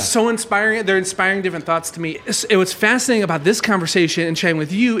are just so inspiring. They're inspiring different thoughts to me. What's fascinating about this conversation and chatting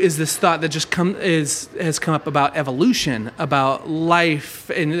with you is this thought that just has come up about evolution, about life,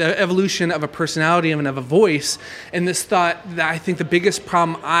 and the evolution of a personality and of a voice. And this thought that I think the biggest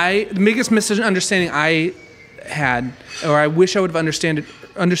misunderstanding I had, or I wish I would have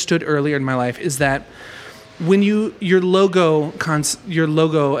understood earlier in my life, is that when your logo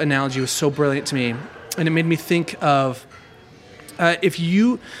analogy was so brilliant to me, and it made me think of if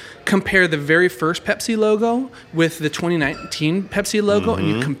you compare the very first Pepsi logo with the 2019 Pepsi logo, and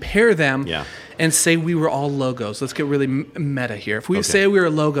you compare them and say we were all logos. Let's get really meta here. If we say we were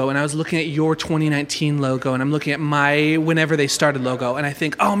a logo, and I was looking at your 2019 logo, and I'm looking at my whenever they started logo, and I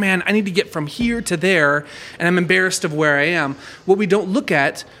think, oh man, I need to get from here to there, and I'm embarrassed of where I am. What we don't look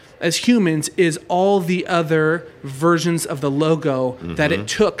at as humans is all the other versions of the logo that it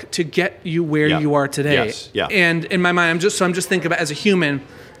took to get you where you are today. Yes. Yeah. And in my mind, I'm just thinking about as a human,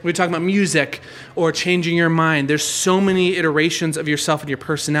 we talk about music or changing your mind. There's so many iterations of yourself and your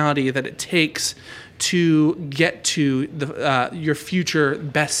personality that it takes to get to your future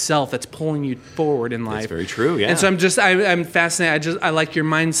best self that's pulling you forward in life. That's very true. Yeah. And so I'm fascinated. I like your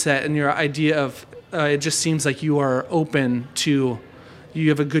mindset and your idea of it just seems like you are open to. You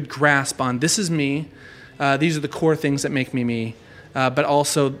have a good grasp on this is me. These are the core things that make me me. But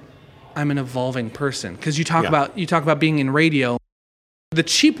also, I'm an evolving person because you talk about being in radio. The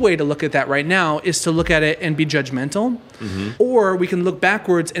cheap way to look at that right now is to look at it and be judgmental, or we can look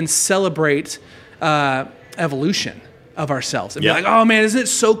backwards and celebrate evolution of ourselves and be like, oh man, isn't it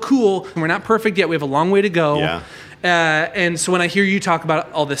so cool? We're not perfect yet. We have a long way to go. Yeah. And so when I hear you talk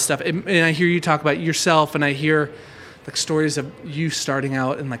about all this stuff, and I hear you talk about yourself, and I hear like stories of you starting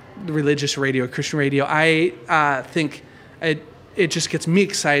out in like religious radio, Christian radio, I think it just gets me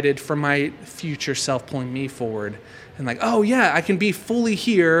excited for my future self pulling me forward. And like, oh yeah, I can be fully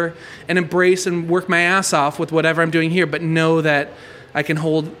here and embrace and work my ass off with whatever I'm doing here, but know that I can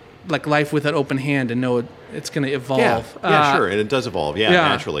hold like life with an open hand and know it's going to evolve. Yeah, sure, and it does evolve. Yeah,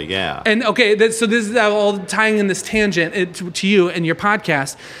 naturally. Yeah. And okay, so this is all tying in this tangent to you and your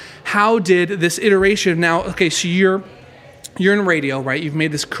podcast. How did this iteration now? Okay, so you're in radio, right? You've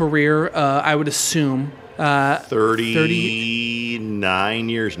made this career. I would assume 39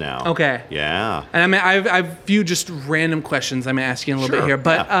 years now. Okay. Yeah. And I mean, I've a few just random questions I'm asking a little bit here,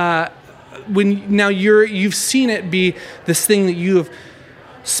 but when now you've seen it be this thing that you have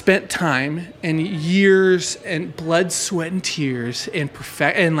spent time and years and blood, sweat, and tears and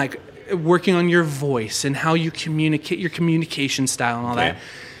like working on your voice and how you communicate, your communication style and all that.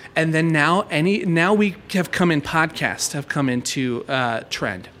 And then now we have come in podcasts have come into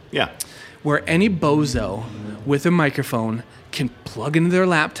trend. Yeah. Where any bozo with a microphone can plug into their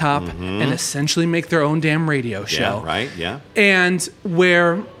laptop and essentially make their own damn radio show. Yeah, right, yeah. And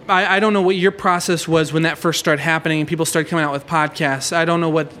where, I don't know what your process was when that first started happening and people started coming out with podcasts. I don't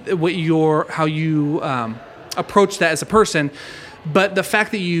know how you approach that as a person, but the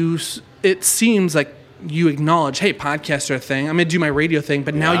fact that it seems like you acknowledge, hey, podcasts are a thing. I'm going to do my radio thing,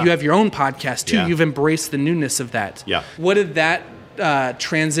 but now you have your own podcast too. Yeah. You've embraced the newness of that. Yeah. What did that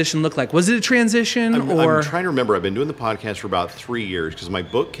transition look like? Was it a transition? I'm trying to remember. I've been doing the podcast for about 3 years because my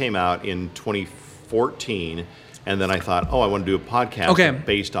book came out in 2014. And then I thought, I want to do a podcast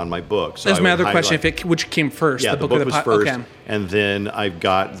based on my book. So that's my other question, which came first, the book was first. Okay. And then I've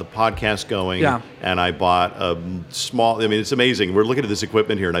got the podcast going, and I bought a small, it's amazing. We're looking at this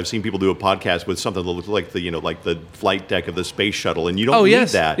equipment here, and I've seen people do a podcast with something that looks like the flight deck of the space shuttle, and you don't need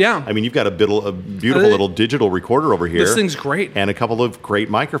that. Yeah. I mean, you've got a beautiful little digital recorder over here. This thing's great. And a couple of great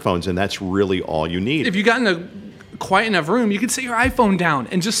microphones, and that's really all you need. If you got in a quiet enough room, you could set your iPhone down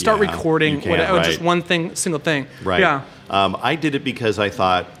and just start recording just one single thing. Right. Yeah. I did it because I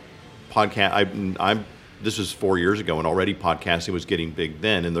thought this was 4 years ago, and already podcasting was getting big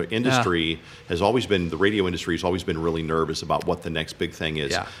then, and the industry has always been, the radio industry has always been really nervous about what the next big thing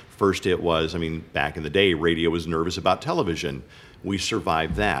is. Yeah. First it was, back in the day, radio was nervous about television. We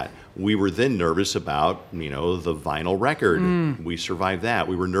survived that. We were then nervous about, the vinyl record. We survived that.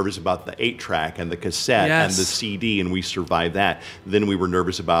 We were nervous about the 8-track and the cassette and the CD, and we survived that. Then we were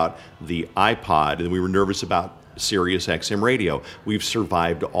nervous about the iPod, and we were nervous about Sirius XM radio. We've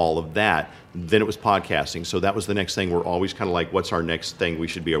survived all of that. Then it was podcasting. So that was the next thing. We're always kind of like, what's our next thing we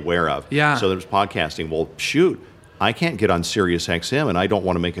should be aware of? Yeah. So there was podcasting. Well, shoot. I can't get on Sirius XM, and I don't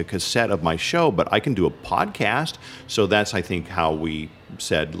want to make a cassette of my show, but I can do a podcast. So that's, I think, how we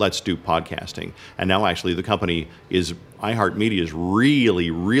said, let's do podcasting. And now, actually, the company iHeartMedia is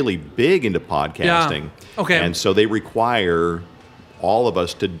really, really big into podcasting. Yeah. Okay. And so they require all of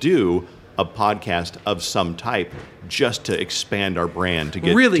us to do a podcast of some type just to expand our brand, to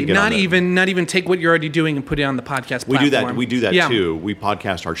get Really, to get not on the- even take what you're already doing and put it on the podcast We platform. do that Yeah. too. We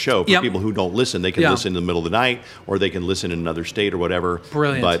podcast our show for Yep. people who don't listen. They can Yeah. listen in the middle of the night, or they can listen in another state or whatever.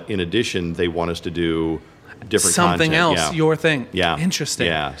 Brilliant. But in addition, they want us to do different Something content. else, Yeah. your thing. Yeah. Interesting.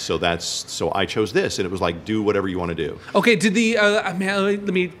 Yeah. So I chose this, and it was like, do whatever you want to do. Okay, did the let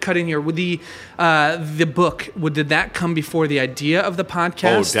me cut in here. With the book, did that come before the idea of the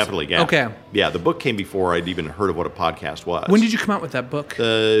podcast? Oh, definitely. Yeah. Okay. Yeah, the book came before I'd even heard of what a podcast was. When did you come out with that book?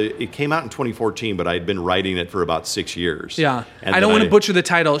 It came out in 2014, but I'd been writing it for about 6 years. Yeah. And I don't then want to butcher the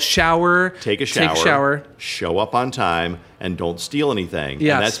title. Take a shower, show up on time, and don't steal anything.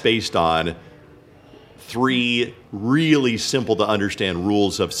 Yes. And that's based on 3 really simple to understand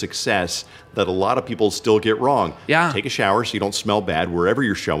rules of success that a lot of people still get wrong. Yeah. Take a shower so you don't smell bad wherever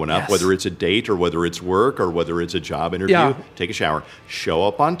you're showing up, Yes. whether it's a date or whether it's work or whether it's a job interview. Yeah. Take a shower. Show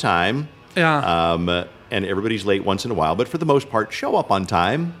up on time. Yeah. And everybody's late once in a while, but for the most part, show up on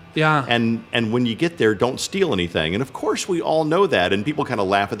time. Yeah. And when you get there, don't steal anything. And of course, we all know that. And people kind of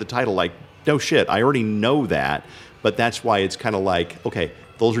laugh at the title like, no shit, I already know that. But that's why it's kind of like, okay,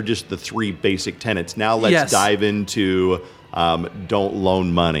 those are just the 3 basic tenets. Now let's Yes. dive into don't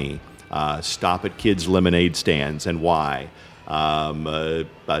loan money, stop at kids' lemonade stands and why,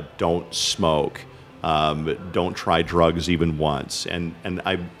 don't smoke. Don't try drugs even once. And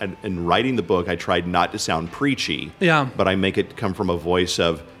in writing the book, I tried not to sound preachy. Yeah. But I make it come from a voice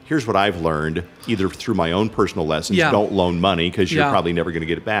of, here's what I've learned, either through my own personal lessons, Yeah. don't loan money because you're Yeah. probably never going to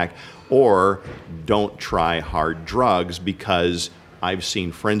get it back, or don't try hard drugs because I've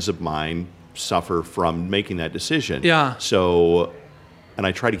seen friends of mine suffer from making that decision. Yeah. So, and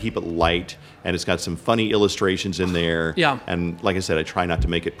I try to keep it light, and it's got some funny illustrations in there. Yeah. And like I said, I try not to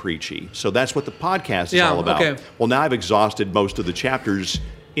make it preachy. So that's what the podcast is Yeah, all about. okay. Well, now I've exhausted most of the chapters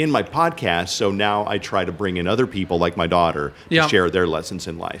in my podcast, so now I try to bring in other people like my daughter to Yeah. share their lessons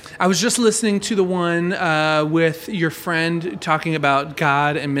in life. I was just listening to the one with your friend talking about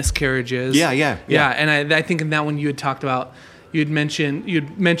God and miscarriages. Yeah. And I think in that one you had talked about, you'd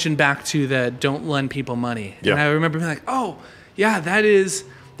mentioned back to the don't lend people money. Yeah. And I remember being like, oh, yeah, that's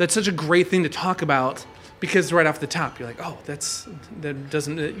such a great thing to talk about, because right off the top you're like, oh, that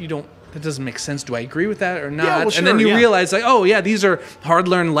doesn't make sense. Do I agree with that or not? Yeah, well, and then sure, you yeah. realize like, oh yeah, these are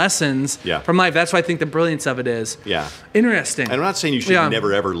hard-learned lessons Yeah. from life. That's why I think the brilliance of it is. Yeah. Interesting. And I'm not saying you should Yeah.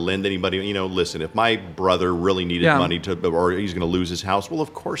 never ever lend anybody. Listen, if my brother really needed Yeah. money or he's going to lose his house, well,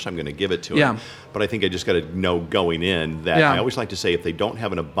 of course I'm going to give it to him. Yeah. But I think I just got to know going in that Yeah. I always like to say if they don't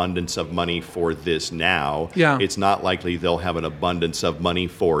have an abundance of money for this now, Yeah. it's not likely they'll have an abundance of money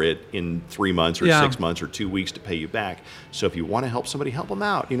for it in 3 months or Yeah. 6 months or 2 weeks to pay you back. So if you want to help somebody, help them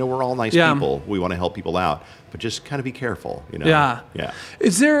out. We're all nice Yeah. people. We want to help people out, but just kind of be careful. Yeah. Yeah.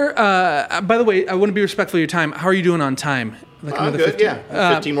 Is there, by the way, I want to be respectful of your time. How are you doing on time? Like I'm another good. 15?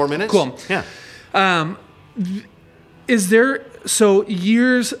 Yeah. 15 more minutes. Cool. Yeah. Is there, so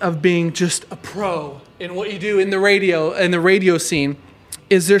years of being just a pro in what you do in the radio scene,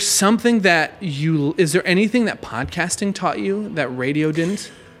 is there something is there anything that podcasting taught you that radio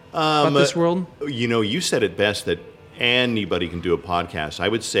didn't about this world? You said it best that anybody can do a podcast. I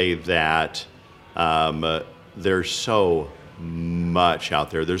would say that there's so much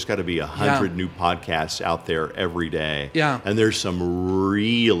out there. There's got to be 100 Yeah. new podcasts out there every day. Yeah. And there's some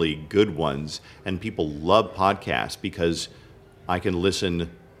really good ones. And people love podcasts because I can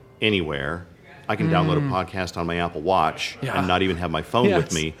listen anywhere. I can download a podcast on my Apple Watch Yeah. and not even have my phone with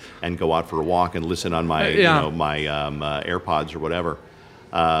Yes. me and go out for a walk and listen on my Yeah. my AirPods or whatever.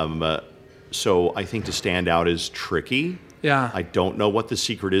 So I think to stand out is tricky. Yeah. I don't know what the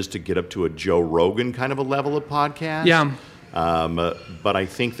secret is to get up to a Joe Rogan kind of a level of podcast. Yeah. But I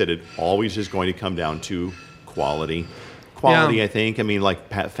think that it always is going to come down to quality. Quality, Yeah. I think. I mean, like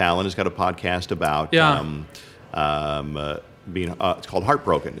Pat Fallon has got a podcast about Yeah. being. It's called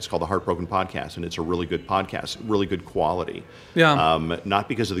Heartbroken. It's called the Heartbroken Podcast, and it's a really good podcast, really good quality. Yeah. Not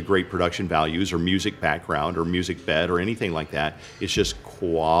because of the great production values or music background or music bed or anything like that. It's just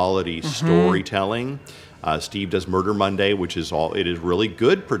quality storytelling. Steve does Murder Monday, which is it is really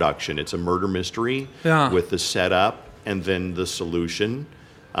good production. It's a murder mystery Yeah. with the setup and then the solution.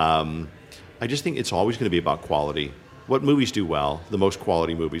 I just think it's always going to be about quality. What movies do well? The most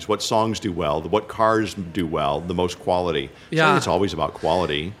quality movies. What songs do well? What cars do well? The most quality. So I Yeah. think it's always about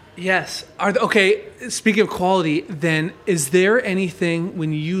quality. Yes. Okay, speaking of quality, then is there anything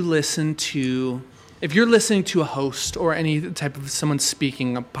when you listen to, if you're listening to a host or any type of someone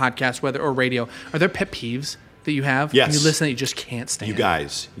speaking, a podcast, whether or radio, are there pet peeves that you have? Yes. When you listen that you just can't stand? You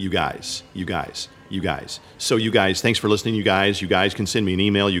guys. You guys. So you guys, thanks for listening, you guys. You guys can send me an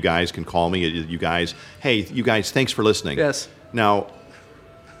email. You guys can call me. You guys, hey, you guys, thanks for listening. Yes. Now,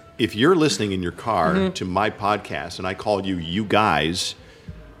 if you're listening in your car to my podcast and I call you guys,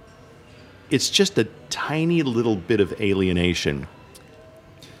 it's just a tiny little bit of alienation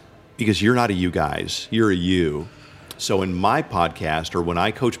because you're not a you guys. You're a you. So in my podcast or when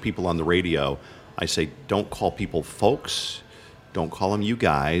I coach people on the radio, I say, don't call people folks. Don't call them you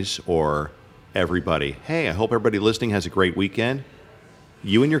guys or everybody. Hey, I hope everybody listening has a great weekend.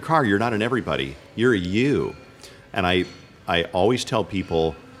 You in your car, you're not an everybody. You're a you. And I always tell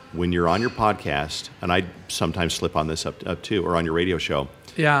people when you're on your podcast, and I sometimes slip on this up too, or on your radio show.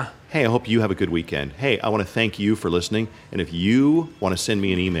 Yeah. Hey, I hope you have a good weekend. Hey, I want to thank you for listening. And if you want to send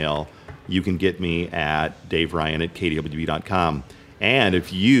me an email, you can get me at daveryan@kwb.com. And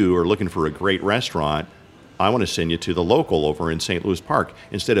if you are looking for a great restaurant, I want to send you to the local over in St. Louis Park.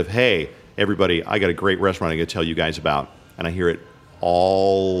 Instead of, hey, everybody, I got a great restaurant I got to tell you guys about. And I hear it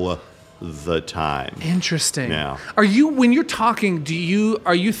all the time. Interesting. Yeah. Are you, when you're talking,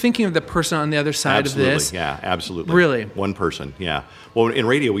 are you thinking of the person on the other side of this? Yeah, absolutely. Really? One person, yeah. Well, in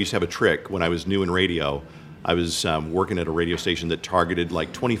radio, we used to have a trick. When I was new in radio, I was working at a radio station that targeted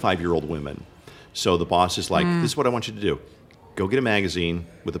like 25-year-old women. So the boss is like, this is what I want you to do. Go get a magazine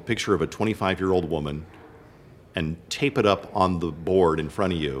with a picture of a 25-year-old woman and tape it up on the board in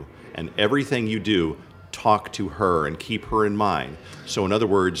front of you. And everything you do, talk to her and keep her in mind. So in other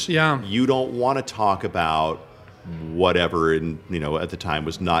words, you don't want to talk about whatever at the time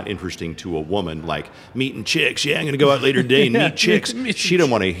was not interesting to a woman, like meeting chicks. Yeah, I'm going to go out later today and meet chicks. She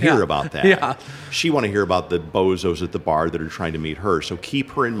didn't want to hear about that. Yeah. She want to hear about the bozos at the bar that are trying to meet her. So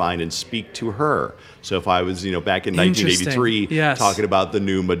keep her in mind and speak to her. So if I was, back in 1983 talking about the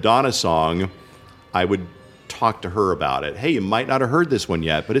new Madonna song, I would talk to her about it. Hey, you might not have heard this one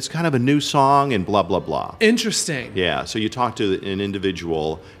yet, but it's kind of a new song and blah, blah, blah. Interesting. Yeah, so you talk to an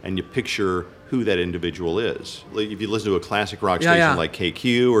individual and you picture who that individual is. Like if you listen to a classic rock station like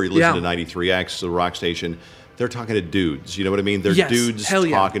KQ or you listen to 93X, the rock station, they're talking to dudes. You know what I mean? They're dudes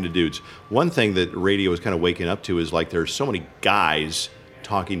talking to dudes. One thing that radio is kind of waking up to is like there's so many guys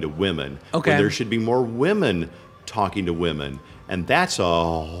talking to women. Okay. When there should be more women talking to women. And that's a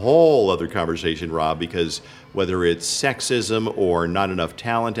whole other conversation, Rob, because whether it's sexism or not enough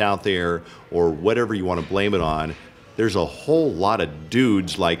talent out there or whatever you want to blame it on, there's a whole lot of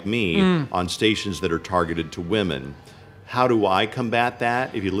dudes like me on stations that are targeted to women. How do I combat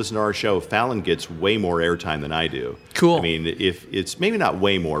that? If you listen to our show, Fallon gets way more airtime than I do. Cool. I mean, if it's maybe not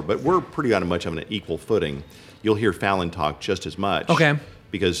way more, but we're pretty on much of an equal footing. You'll hear Fallon talk just as much. Okay.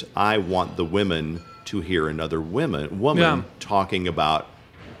 Because I want the women to hear another woman talking about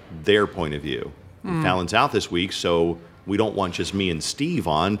their point of view. Fallon's out this week, so we don't want just me and Steve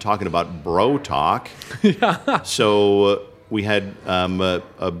on talking about bro talk. So we had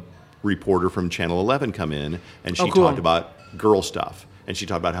a reporter from Channel 11 come in, and she talked about girl stuff. And she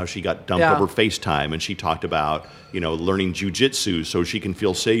talked about how she got dumped over FaceTime, and she talked about, learning jujitsu so she can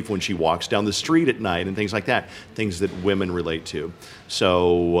feel safe when she walks down the street at night and things like that, things that women relate to.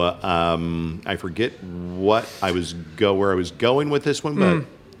 So I forget where I was going with this one,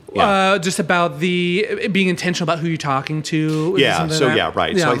 but just about the being intentional about who you're talking to. Yeah. So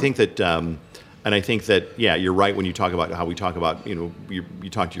right. Yeah. So I think that. And I think that, you're right when you talk about how we talk about, you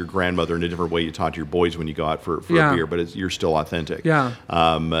talk to your grandmother in a different way you talk to your boys when you go out for a beer, but you're still authentic. Yeah.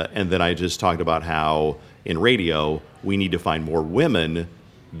 And then I just talked about how in radio we need to find more women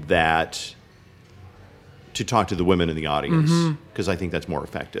to talk to the women in the audience because I think that's more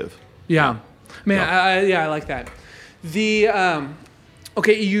effective. Yeah. Man, I like that.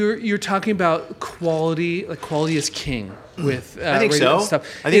 Okay, you're talking about quality, like quality is king with I think radio so.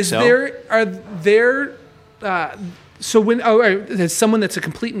 stuff. I think so. Are there there's someone that's a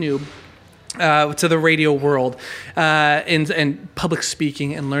complete noob to the radio world and public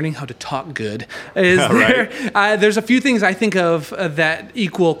speaking and learning how to talk good. There's a few things I think of that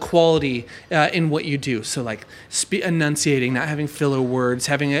equal quality in what you do. So like enunciating, not having filler words,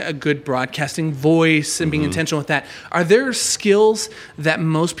 having a good broadcasting voice and being intentional with that. Are there skills that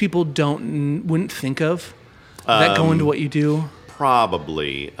most people wouldn't think of that go into what you do?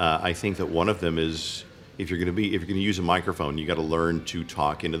 Probably. I think that one of them is if you're going to use a microphone, you got to learn to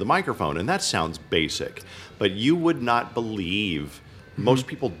talk into the microphone, and that sounds basic, but you would not believe. Most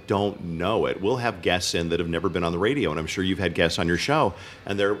people don't know it. We'll have guests in that have never been on the radio, and I'm sure you've had guests on your show,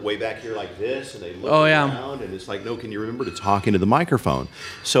 and they're way back here like this, and they look around, and it's like, no, can you remember to talk into the microphone?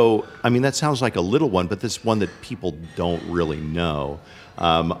 So, I mean, that sounds like a little one, but this one that people don't really know.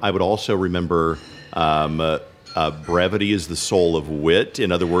 I would also remember brevity is the soul of wit.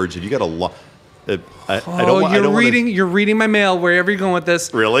 In other words, if you got I don't, I Oh, don't you're wanna- reading. You're reading my mail. Wherever you're going with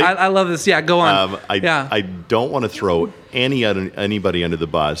this. Really? I love this. Yeah, go on. Yeah. I don't want to throw anybody under the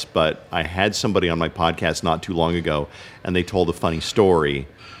bus, but I had somebody on my podcast not too long ago, and they told a funny story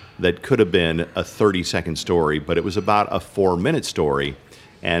that could have been a 30-second story, but it was about a 4-minute story.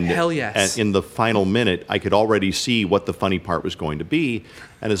 And, Hell yes. and in the final minute, I could already see what the funny part was going to be,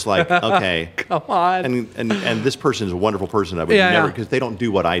 and it's like, okay, Come on. and this person is a wonderful person. I would Yeah, never, yeah. because they don't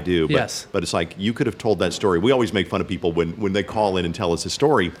do what I do. But, Yes. but it's like, you could have told that story. We always make fun of people when they call in and tell us a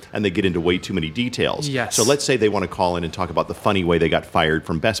story and they get into way too many details. Yes. So let's say they want to call in and talk about the funny way they got fired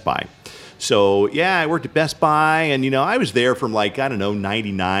from Best Buy. So, yeah, I worked at Best Buy, and, I was there from,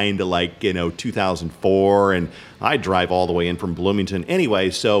 99 to, 2004, and I drive all the way in from Bloomington. Anyway,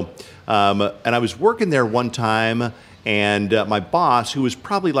 so, and I was working there one time, and my boss, who was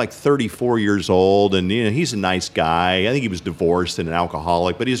probably 34 years old, and he's a nice guy. I think he was divorced and an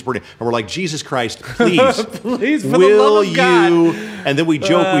alcoholic, but he's pretty. And we're like, Jesus Christ, please, Please, for the will love of God. you? And then we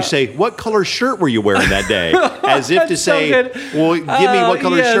joke. We say, "What color shirt were you wearing that day?" As if to That's so say, good. "Well, give me what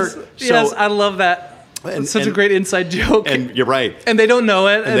color yes, shirt." Yes, I love that. It's such a great inside joke. And you're right. And they don't know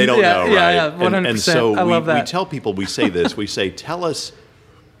it. And they don't know, right? Yeah, 100%. And so I love we that. tell people, we say this, we say, tell us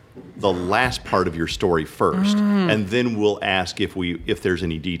the last part of your story first, and then we'll ask if there's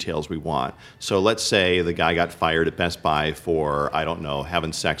any details we want. So let's say the guy got fired at Best Buy for, I don't know,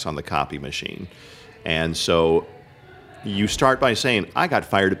 having sex on the copy machine. And so you start by saying, I got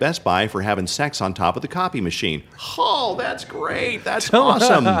fired at Best Buy for having sex on top of the copy machine. Oh, that's great. That's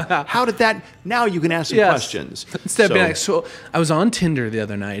awesome. How did that? Now you can ask some questions. Instead of being like, so I was on Tinder the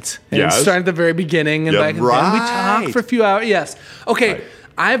other night. And Yes. it started at the very beginning and Yeah, back and then we right. talked for a few hours. Yes. Okay. Right.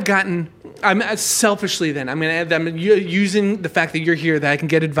 I'm selfishly then, I'm using the fact that you're here that I can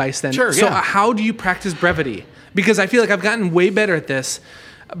get advice then. Sure, So yeah. how do you practice brevity? Because I feel like I've gotten way better at this,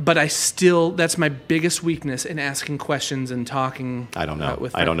 but that's my biggest weakness in asking questions and talking. I don't know.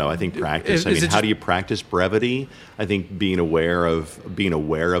 With I don't know. I think practice. Is I mean, it how just- do you practice brevity? I think being aware of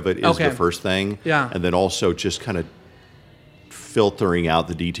it is Okay. the first thing. Yeah. And then also just kind of filtering out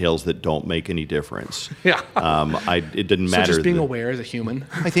the details that don't make any difference. Yeah. It didn't So matter. just being aware as a human.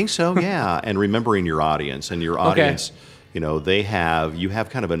 I think so. Yeah. And remembering your audience, and your audience, you have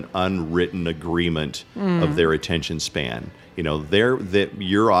kind of an unwritten agreement of their attention span.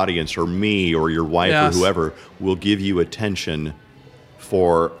 Your audience, or me, or your wife, Yes. or whoever, will give you attention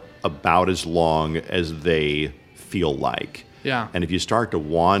for about as long as they feel like. Yeah. And if you start to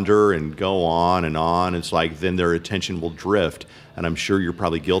wander and go on, it's like then their attention will drift. And I'm sure you're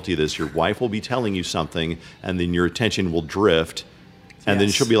probably guilty of this. Your wife will be telling you something, and then your attention will drift. And then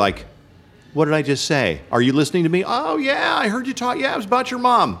Yes. she'll be like, what did I just say? Are you listening to me? Oh, yeah, I heard you talk. Yeah, it was about your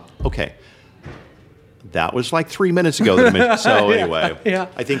mom. Okay. That was 3 minutes ago. So anyway, yeah.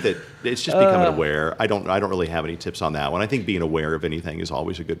 I think that it's just becoming aware. I don't really have any tips on that one. I think being aware of anything is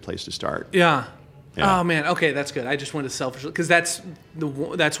always a good place to start. Yeah. Yeah. Oh man. Okay, that's good. I just wanted to selfishly because that's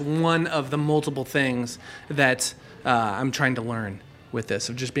one of the multiple things that I'm trying to learn with this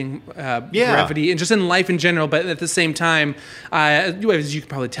of just being brevity and just in life in general. But at the same time, as you can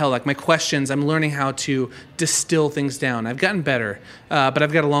probably tell, my questions, I'm learning how to distill things down. I've gotten better, but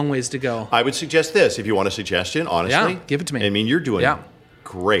I've got a long ways to go. I would suggest this if you want a suggestion. Honestly, Yeah, give it to me. I mean, you're doing Yeah.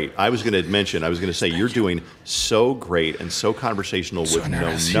 great. I was going to say you're doing so great and so conversational with no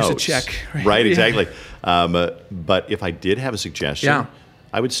nervous. notes. Here's a check. Right, Yeah. exactly. But if I did have a suggestion, Yeah.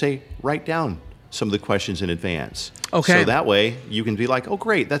 I would say write down some of the questions in advance. Okay. So that way you can be like, oh,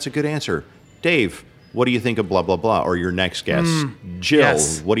 great, that's a good answer. Dave, what do you think of blah, blah, blah? Or your next guest, Jill,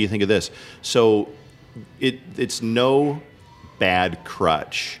 yes. what do you think of this? So it's no bad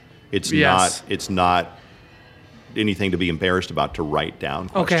crutch. It's Yes. not anything to be embarrassed about to write down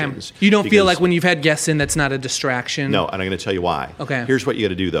Okay. questions. You don't feel Because- like when you've had guests in, that's not a distraction. No, and I'm going to tell you why. Okay. Here's what you got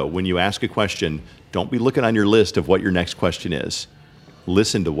to do, though. When you ask a question, don't be looking on your list of what your next question is.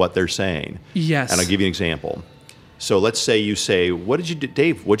 Listen to what they're saying. Yes. And I'll give you an example. So let's say you say, what did you do,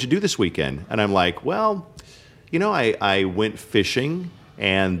 Dave, what'd you do this weekend? And I'm like, well, I went fishing.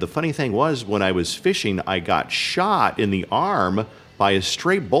 And the funny thing was, when I was fishing, I got shot in the arm by a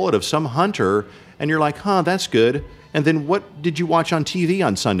stray bullet of some hunter. And you're like, huh, that's good. And then what did you watch on TV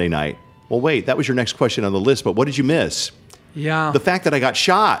on Sunday night? Well, wait, that was your next question on the list, but what did you miss? Yeah. The fact that I got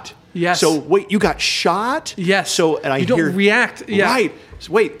shot. Yes. So wait, you got shot? Yes. So and I You don't hear react. Yeah. Right.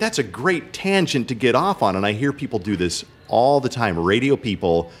 So, wait, that's a great tangent to get off on, and I hear people do this all the time. Radio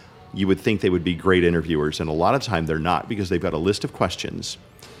people, you would think they would be great interviewers, and a lot of time they're not because they've got a list of questions,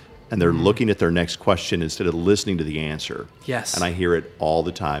 and they're looking at their next question instead of listening to the answer. Yes. And I hear it all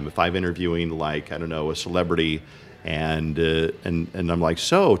the time. If I'm interviewing, a celebrity, And I'm like,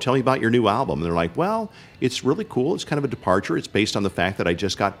 so tell me about your new album. And they're like, well, it's really cool. It's kind of a departure. It's based on the fact that I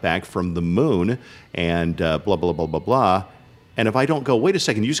just got back from the moon and blah, blah, blah, blah, blah. And if I don't go, wait a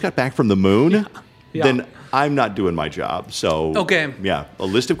second, you just got back from the moon? Yeah. Then I'm not doing my job. So, Okay. yeah, a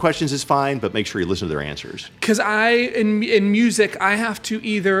list of questions is fine, but make sure you listen to their answers. Because in music, I have to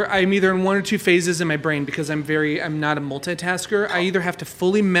I'm either in one or two phases in my brain because I'm not a multitasker. I either have to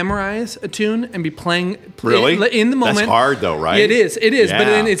fully memorize a tune and be playing Really? in the moment. That's hard though, right? It is. But Yeah.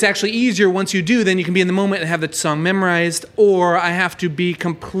 then it's actually easier once you do. Then you can be in the moment and have the song memorized. Or I have to be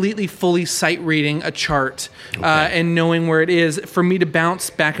completely fully sight reading a chart and knowing where it is for me to bounce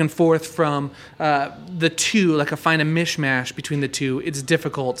back and forth from the two, like find a mishmash between the two. It's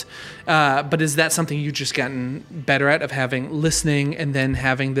difficult. But is that something you've just gotten better at, of listening and then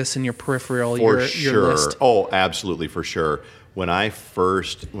having this in your peripheral, For your sure. list? Oh, absolutely, for sure. When I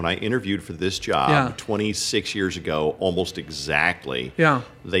interviewed for this job Yeah. 26 years ago, almost exactly, Yeah.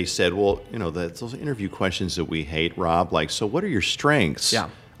 they said, well, those interview questions that we hate, Rob, like, so what are your strengths? Yeah.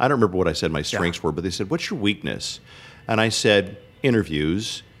 I don't remember what I said my strengths were, but they said, what's your weakness? And I said,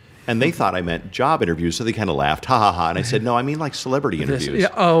 interviews. And they thought I meant job interviews, so they kind of laughed, ha ha ha. And I said, no, I mean like celebrity interviews. Yeah,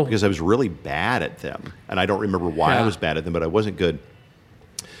 oh. Because I was really bad at them. And I don't remember why I was bad at them, but I wasn't good.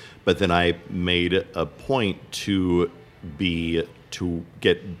 But then I made a point to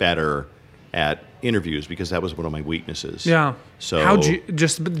get better at interviews because that was one of my weaknesses. Yeah. So how'd you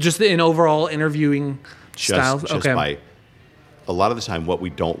just in overall interviewing styles? just by a lot of the time, what we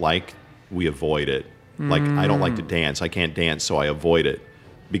don't like, we avoid it. Like I don't like to dance. I can't dance, so I avoid it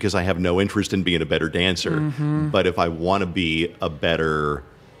because I have no interest in being a better dancer. But if I want to be a better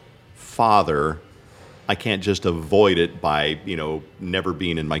father, I can't just avoid it by, never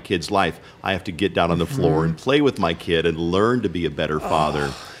being in my kid's life. I have to get down on the floor and play with my kid and learn to be a better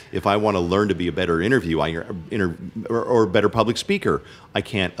father. If I want to learn to be a better or a better public speaker, I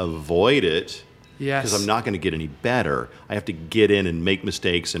can't avoid it. Yes. Because I'm not going to get any better. I have to get in and make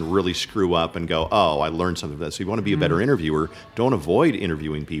mistakes and really screw up and go, oh, I learned something from that. So you want to be a better interviewer, don't avoid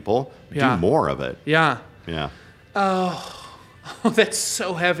interviewing people. Yeah. Do more of it. Yeah. Yeah. Oh, that's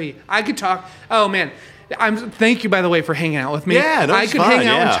so heavy. I could talk. Oh man, thank you by the way for hanging out with me. Yeah, no, I it's could fun, hang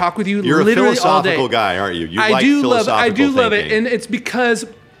out and talk with you You're literally a philosophical all day. guy, aren't you? You I like do philosophical love it, thinking. and it's because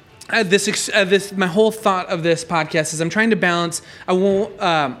this my whole thought of this podcast is I'm trying to balance. I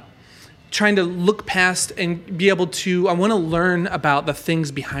won't. Trying to look past and be able to, I want to learn about the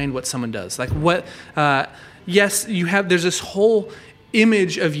things behind what someone does. Like what, yes, there's this whole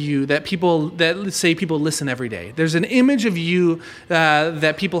image of you that people listen every day. There's an image of you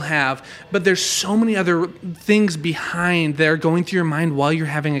that people have, but there's so many other things behind that are going through your mind while you're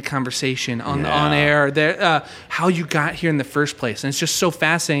having a conversation on air. How you got here in the first place, and it's just so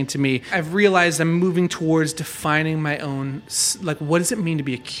fascinating to me. I've realized I'm moving towards defining my own, like, what does it mean to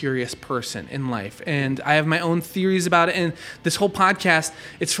be a curious person in life? And I have my own theories about it. And this whole podcast,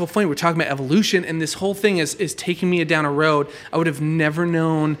 it's so funny. We're talking about evolution, and this whole thing is taking me down a road I would have never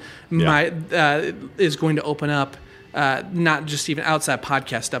known is going to open up, not just even outside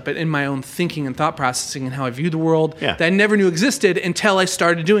podcast stuff, but in my own thinking and thought processing and how I view the world that I never knew existed until I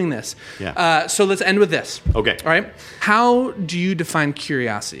started doing this. Yeah. So let's end with this. Okay. All right. How do you define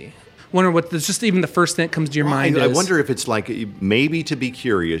curiosity? Wonder what just even the first thing that comes to your mind is. I wonder if it's like maybe to be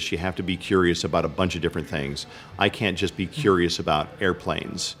curious, you have to be curious about a bunch of different things. I can't just be curious about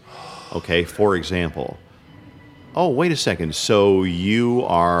airplanes. Okay, for example. Oh, wait a second. So you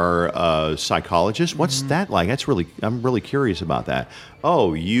are a psychologist? What's that like? I'm really curious about that.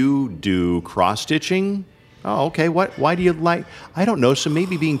 Oh, you do cross-stitching? Oh, okay. Why do you like? I don't know. So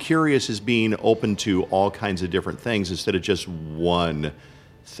maybe being curious is being open to all kinds of different things instead of just one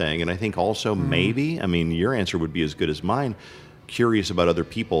thing. And I think also maybe, I mean, your answer would be as good as mine, curious about other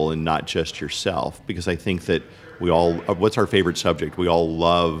people and not just yourself. Because I think that what's our favorite subject? We all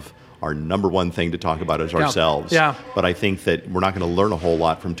love, our number one thing to talk about is ourselves. Yeah. But I think that we're not going to learn a whole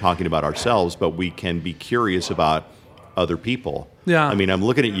lot from talking about ourselves, but we can be curious about other people. Yeah. I mean, I'm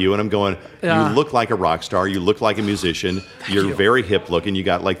looking at you and I'm going, you look like a rock star. You look like a musician. You're very hip looking. You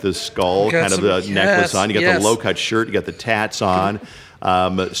got like the skull kind of the necklace on. You got the low cut shirt. You got the tats on.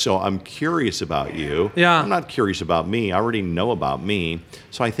 So I'm curious about you. Yeah. I'm not curious about me. I already know about me.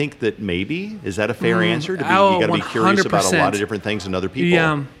 So I think that maybe, is that a fair answer? You got to be curious about a lot of different things and other people.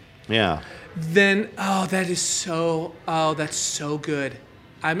 Yeah. Yeah. Then, that's so good.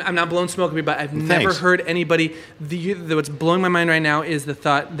 I'm not blowing smoke at me, but I've never Thanks. heard anybody. What's blowing my mind right now is the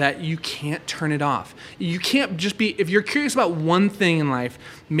thought that you can't turn it off. You can't just be. If you're curious about one thing in life,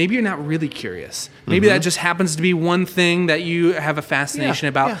 maybe you're not really curious. Maybe that just happens to be one thing that you have a fascination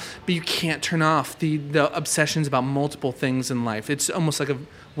about. But you can't turn off the obsessions about multiple things in life. It's almost like a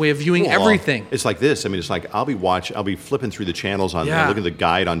way of viewing everything. It's like this. I mean, it's like I'll be flipping through the channels on Yeah. looking at the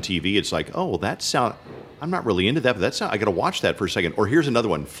guide on TV. It's like, oh, well, that sound. I'm not really into that, but I got to watch that for a second. Or here's another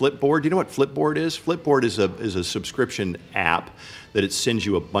one, Flipboard. Do you know what Flipboard is? Flipboard is a subscription app that it sends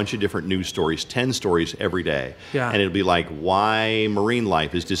you a bunch of different news stories, 10 stories every day. Yeah. And it'll be like why marine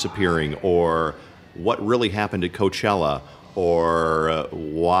life is disappearing, or what really happened at Coachella, or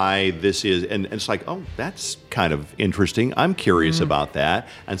why this is, and it's like, oh, that's kind of interesting. I'm curious about that,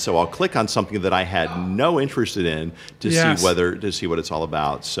 and so I'll click on something that I had no interest in to see what it's all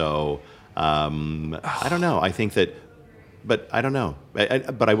about. So I don't know. I think that, but I don't know.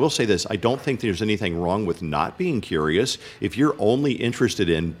 But I will say this: I don't think there's anything wrong with not being curious. If you're only interested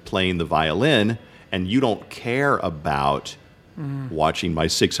in playing the violin and you don't care about watching my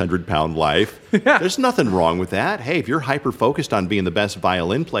 600-pound life, there's nothing wrong with that. Hey, if you're hyper-focused on being the best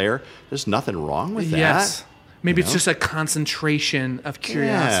violin player, there's nothing wrong with that. Yes. Maybe it's just a concentration of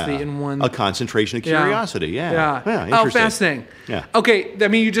curiosity in one. A concentration of curiosity, yeah. Oh, Interesting. fascinating. Yeah. Okay, I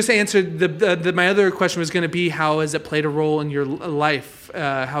mean, you just answered my other question was going to be how has it played a role in your life?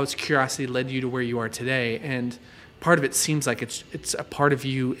 How has curiosity led you to where you are today? And part of it seems like it's a part of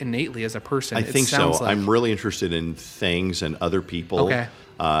you innately as a person. I think so. Like. I'm really interested in things and other people. Okay.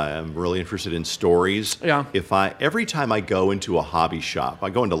 I'm really interested in stories. Yeah. Every time I go into a hobby shop, I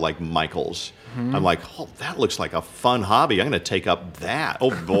go into like Michael's. I'm like, oh, that looks like a fun hobby. I'm going to take up that. Oh,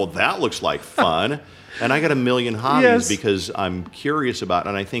 well, that looks like fun. And I got a million hobbies because I'm curious about it.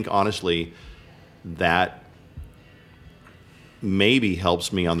 And I think, honestly, that maybe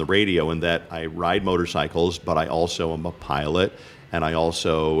helps me on the radio in that I ride motorcycles, but I also am a pilot. And I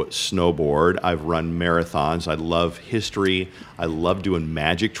also snowboard. I've run marathons. I love history. I love doing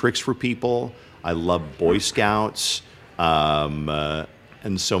magic tricks for people. I love Boy Scouts.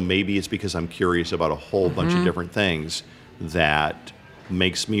 And so maybe it's because I'm curious about a whole bunch of different things that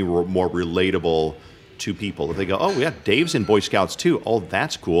makes me more relatable to people. If they go, oh, yeah, Dave's in Boy Scouts too. Oh,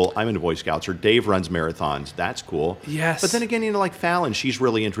 that's cool. I'm into Boy Scouts. Or Dave runs marathons. That's cool. Yes. But then again, like Fallon, she's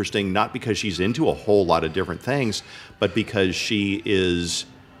really interesting, not because she's into a whole lot of different things, but because she is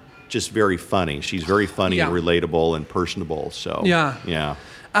just very funny. She's very funny and relatable and personable. So, yeah.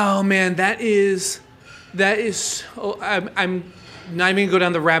 Oh, man, that is. I'm not even gonna go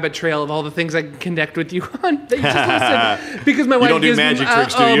down the rabbit trail of all the things I can connect with you on that you just listed. Because my wife don't do gives magic me,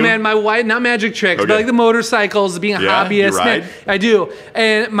 tricks, do oh you? man, my wife, not magic tricks, Okay. but like the motorcycles, being a Yeah, hobbyist. you ride? Man, I do.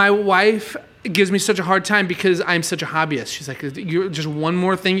 And my wife gives me such a hard time because I'm such a hobbyist. She's like, "You're just one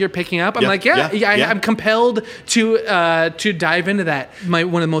more thing you're picking up." I'm like, I'm compelled to dive into that. One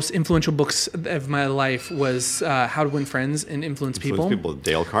of the most influential books of my life was How to Win Friends and Influence People.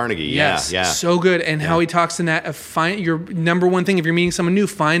 Dale Carnegie. Yes, yeah. so good. And how he talks in that of find your number one thing if you're meeting someone new,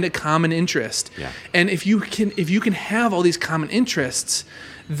 find a common interest. Yeah. And if you can have all these common interests,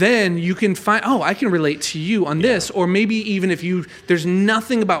 then you can find, oh, I can relate to you on this. Or maybe even if there's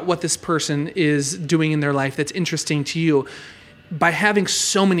nothing about what this person is doing in their life that's interesting to you. By having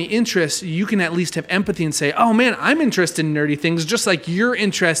so many interests, you can at least have empathy and say, oh man, I'm interested in nerdy things, just like you're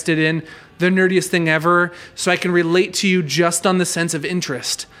interested in the nerdiest thing ever. So I can relate to you just on the sense of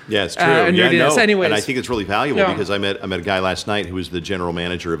interest. Yeah, it's true. Nerdiness. Anyways. And I think it's really valuable because I met a guy last night who was the general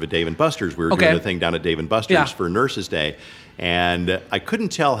manager of a Dave & Buster's. We were doing a thing down at Dave & Buster's for Nurses Day. And I couldn't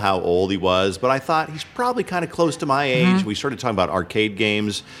tell how old he was, but I thought he's probably kind of close to my age. We started talking about arcade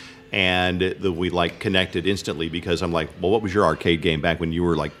games. And we like connected instantly because I'm like, well, what was your arcade game back when you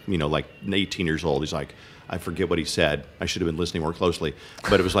were like 18 years old? He's like, I forget what he said. I should have been listening more closely.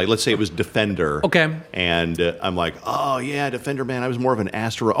 But it was like, let's say it was Defender. Okay. And I'm like, oh yeah, Defender, man. I was more of an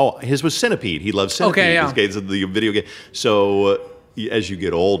Astro. Oh, his was Centipede. He loves Centipede. Okay, yeah. This guy's the video game. So as you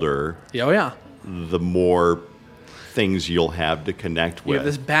get older, the more things you'll have to connect with. You have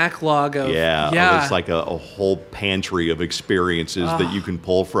this backlog of it's like a whole pantry of experiences that you can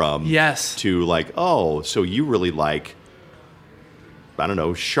pull from. Yes. To like, oh, so you really like, I don't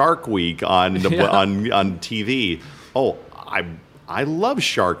know, Shark Week on TV. Oh, I love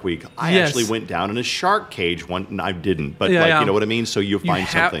Shark Week. I actually went down in a shark cage one. No, I didn't, but you know what I mean. So you find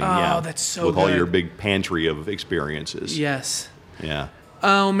something. That's so with good. all your big pantry of experiences. Yes. Yeah.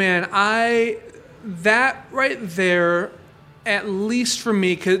 Oh man, that right there, at least for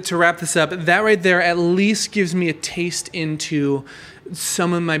me, to wrap this up, that right there at least gives me a taste into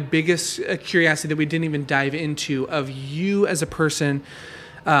some of my biggest curiosity that we didn't even dive into of you as a person.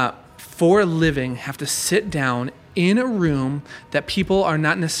 for a living have to sit down in a room that people are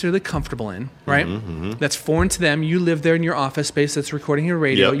not necessarily comfortable in, right? That's foreign to them. You live there in your office space that's recording your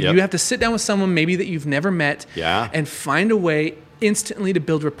radio. Yep. You have to sit down with someone maybe that you've never met and find a way instantly to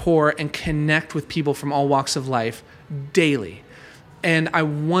build rapport and connect with people from all walks of life daily. And I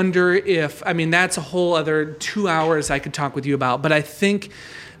wonder if, I mean, that's a whole other 2 hours I could talk with you about, but I think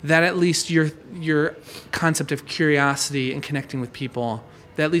that at least your concept of curiosity and connecting with people,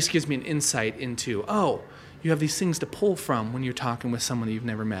 that at least gives me an insight into, you have these things to pull from when you're talking with someone that you've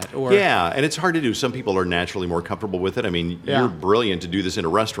never met. Or and it's hard to do. Some people are naturally more comfortable with it. I mean, you're brilliant to do this in a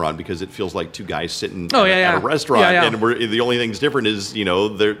restaurant because it feels like two guys sitting at a restaurant, and the only thing's different is,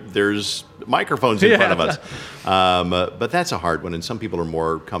 there's microphones in front of us. But that's a hard one, and some people are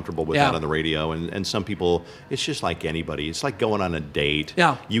more comfortable with that on the radio, and some people, it's just like anybody. It's like going on a date.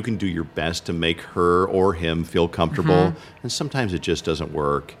 You can do your best to make her or him feel comfortable, and sometimes it just doesn't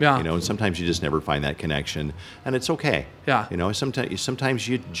work. And sometimes you just never find that connection, and it's okay. Sometimes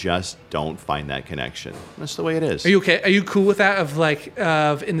you just don't find that connection. That's the way it is. Are you okay? Are you cool with that?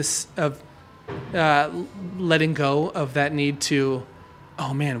 Letting go of that need to,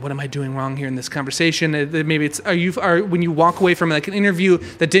 oh man, what am I doing wrong here in this conversation? Maybe it's when you walk away from like an interview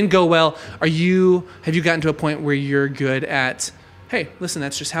that didn't go well, have you gotten to a point where you're good at, hey, listen,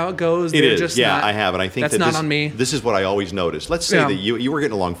 that's just how it goes. It is. I have, and I think that's not on me. This is what I always notice. Let's say that you were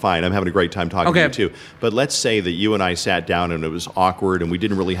getting along fine. I'm having a great time talking to you too. But let's say that you and I sat down and it was awkward and we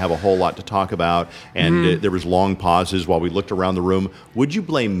didn't really have a whole lot to talk about, and there was long pauses while we looked around the room. Would you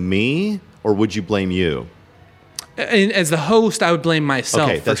blame me or would you blame you? And as the host, I would blame myself.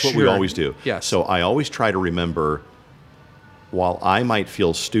 Okay, that's what we always do. Yes. So I always try to remember, while I might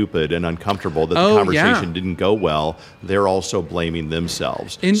feel stupid and uncomfortable that the conversation didn't go well, they're also blaming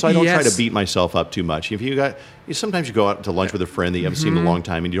themselves. So I don't try to beat myself up too much. Sometimes you go out to lunch with a friend that you haven't seen in a long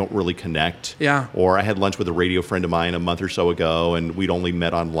time and you don't really connect. Or I had lunch with a radio friend of mine a month or so ago, and we'd only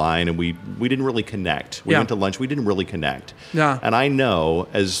met online, and we didn't really connect. We went to lunch, we didn't really connect. And I know,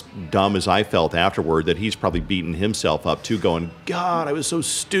 as dumb as I felt afterward, that he's probably beating himself up too, going, God, I was so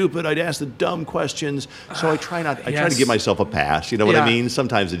stupid. I'd ask the dumb questions. So I try to give myself a pass. You know what I mean?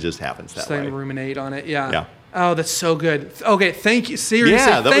 Sometimes it just happens that way. Just ruminate on it. Yeah. Oh, that's so good. Okay, thank you.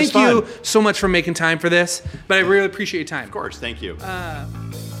 Seriously, thank you so much for making time for this. But I really appreciate your time. Of course, thank you.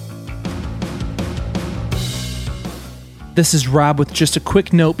 This is Rob with just a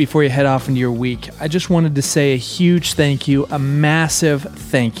quick note before you head off into your week. I just wanted to say a huge thank you, a massive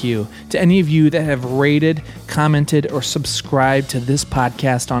thank you to any of you that have rated, commented, or subscribed to this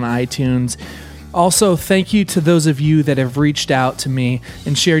podcast on iTunes. Also, thank you to those of you that have reached out to me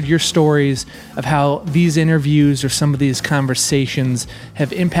and shared your stories of how these interviews or some of these conversations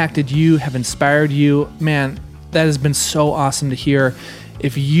have impacted you, have inspired you. Man, that has been so awesome to hear.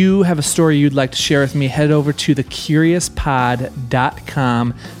 If you have a story you'd like to share with me, head over to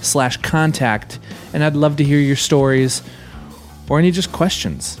thecuriouspod.com/contact, and I'd love to hear your stories or any just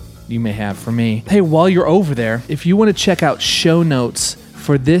questions you may have for me. Hey, while you're over there, if you want to check out show notes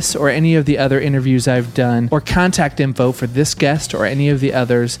for this or any of the other interviews I've done, or contact info for this guest or any of the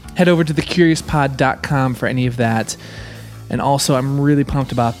others, head over to thecuriouspod.com for any of that. And also, I'm really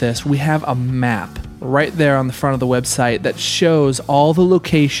pumped about this. We have a map right there on the front of the website that shows all the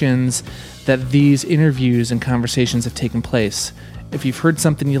locations that these interviews and conversations have taken place. If you've heard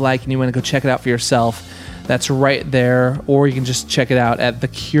something you like and you want to go check it out for yourself, that's right there. Or you can just check it out at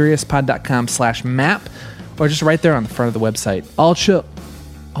thecuriouspod.com/map, or just right there on the front of the website. I'll show.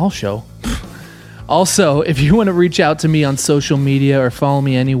 Also, if you want to reach out to me on social media or follow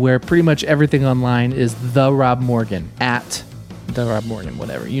me anywhere, pretty much everything online is The Rob Morgan, at The Rob Morgan,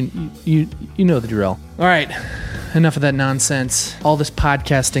 whatever. You know the drill. All right, enough of that nonsense. All this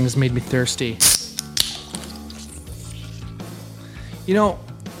podcasting has made me thirsty.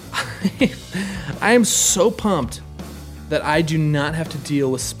 I am so pumped that I do not have to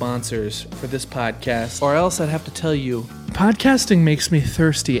deal with sponsors for this podcast, or else I'd have to tell you, podcasting makes me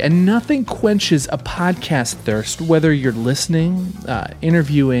thirsty, and nothing quenches a podcast thirst, whether you're listening,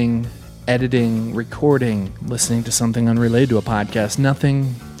 interviewing, editing, recording, listening to something unrelated to a podcast.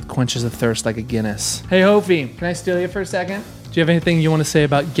 Nothing quenches a thirst like a Guinness. Hey, Hofi, can I steal you for a second? Do you have anything you want to say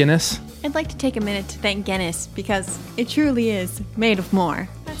about Guinness? I'd like to take a minute to thank Guinness, because it truly is made of more.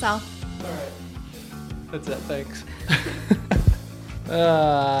 That's all. That's it, thanks.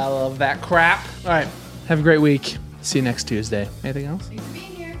 I love that crap. All right, have a great week. See you next Tuesday. Anything else? Thanks for being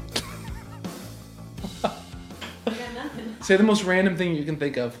here. I got nothing. Say the most random thing you can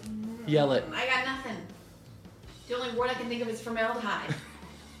think of. Yell it. I got nothing. The only word I can think of is formaldehyde.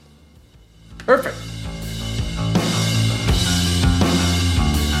 Perfect.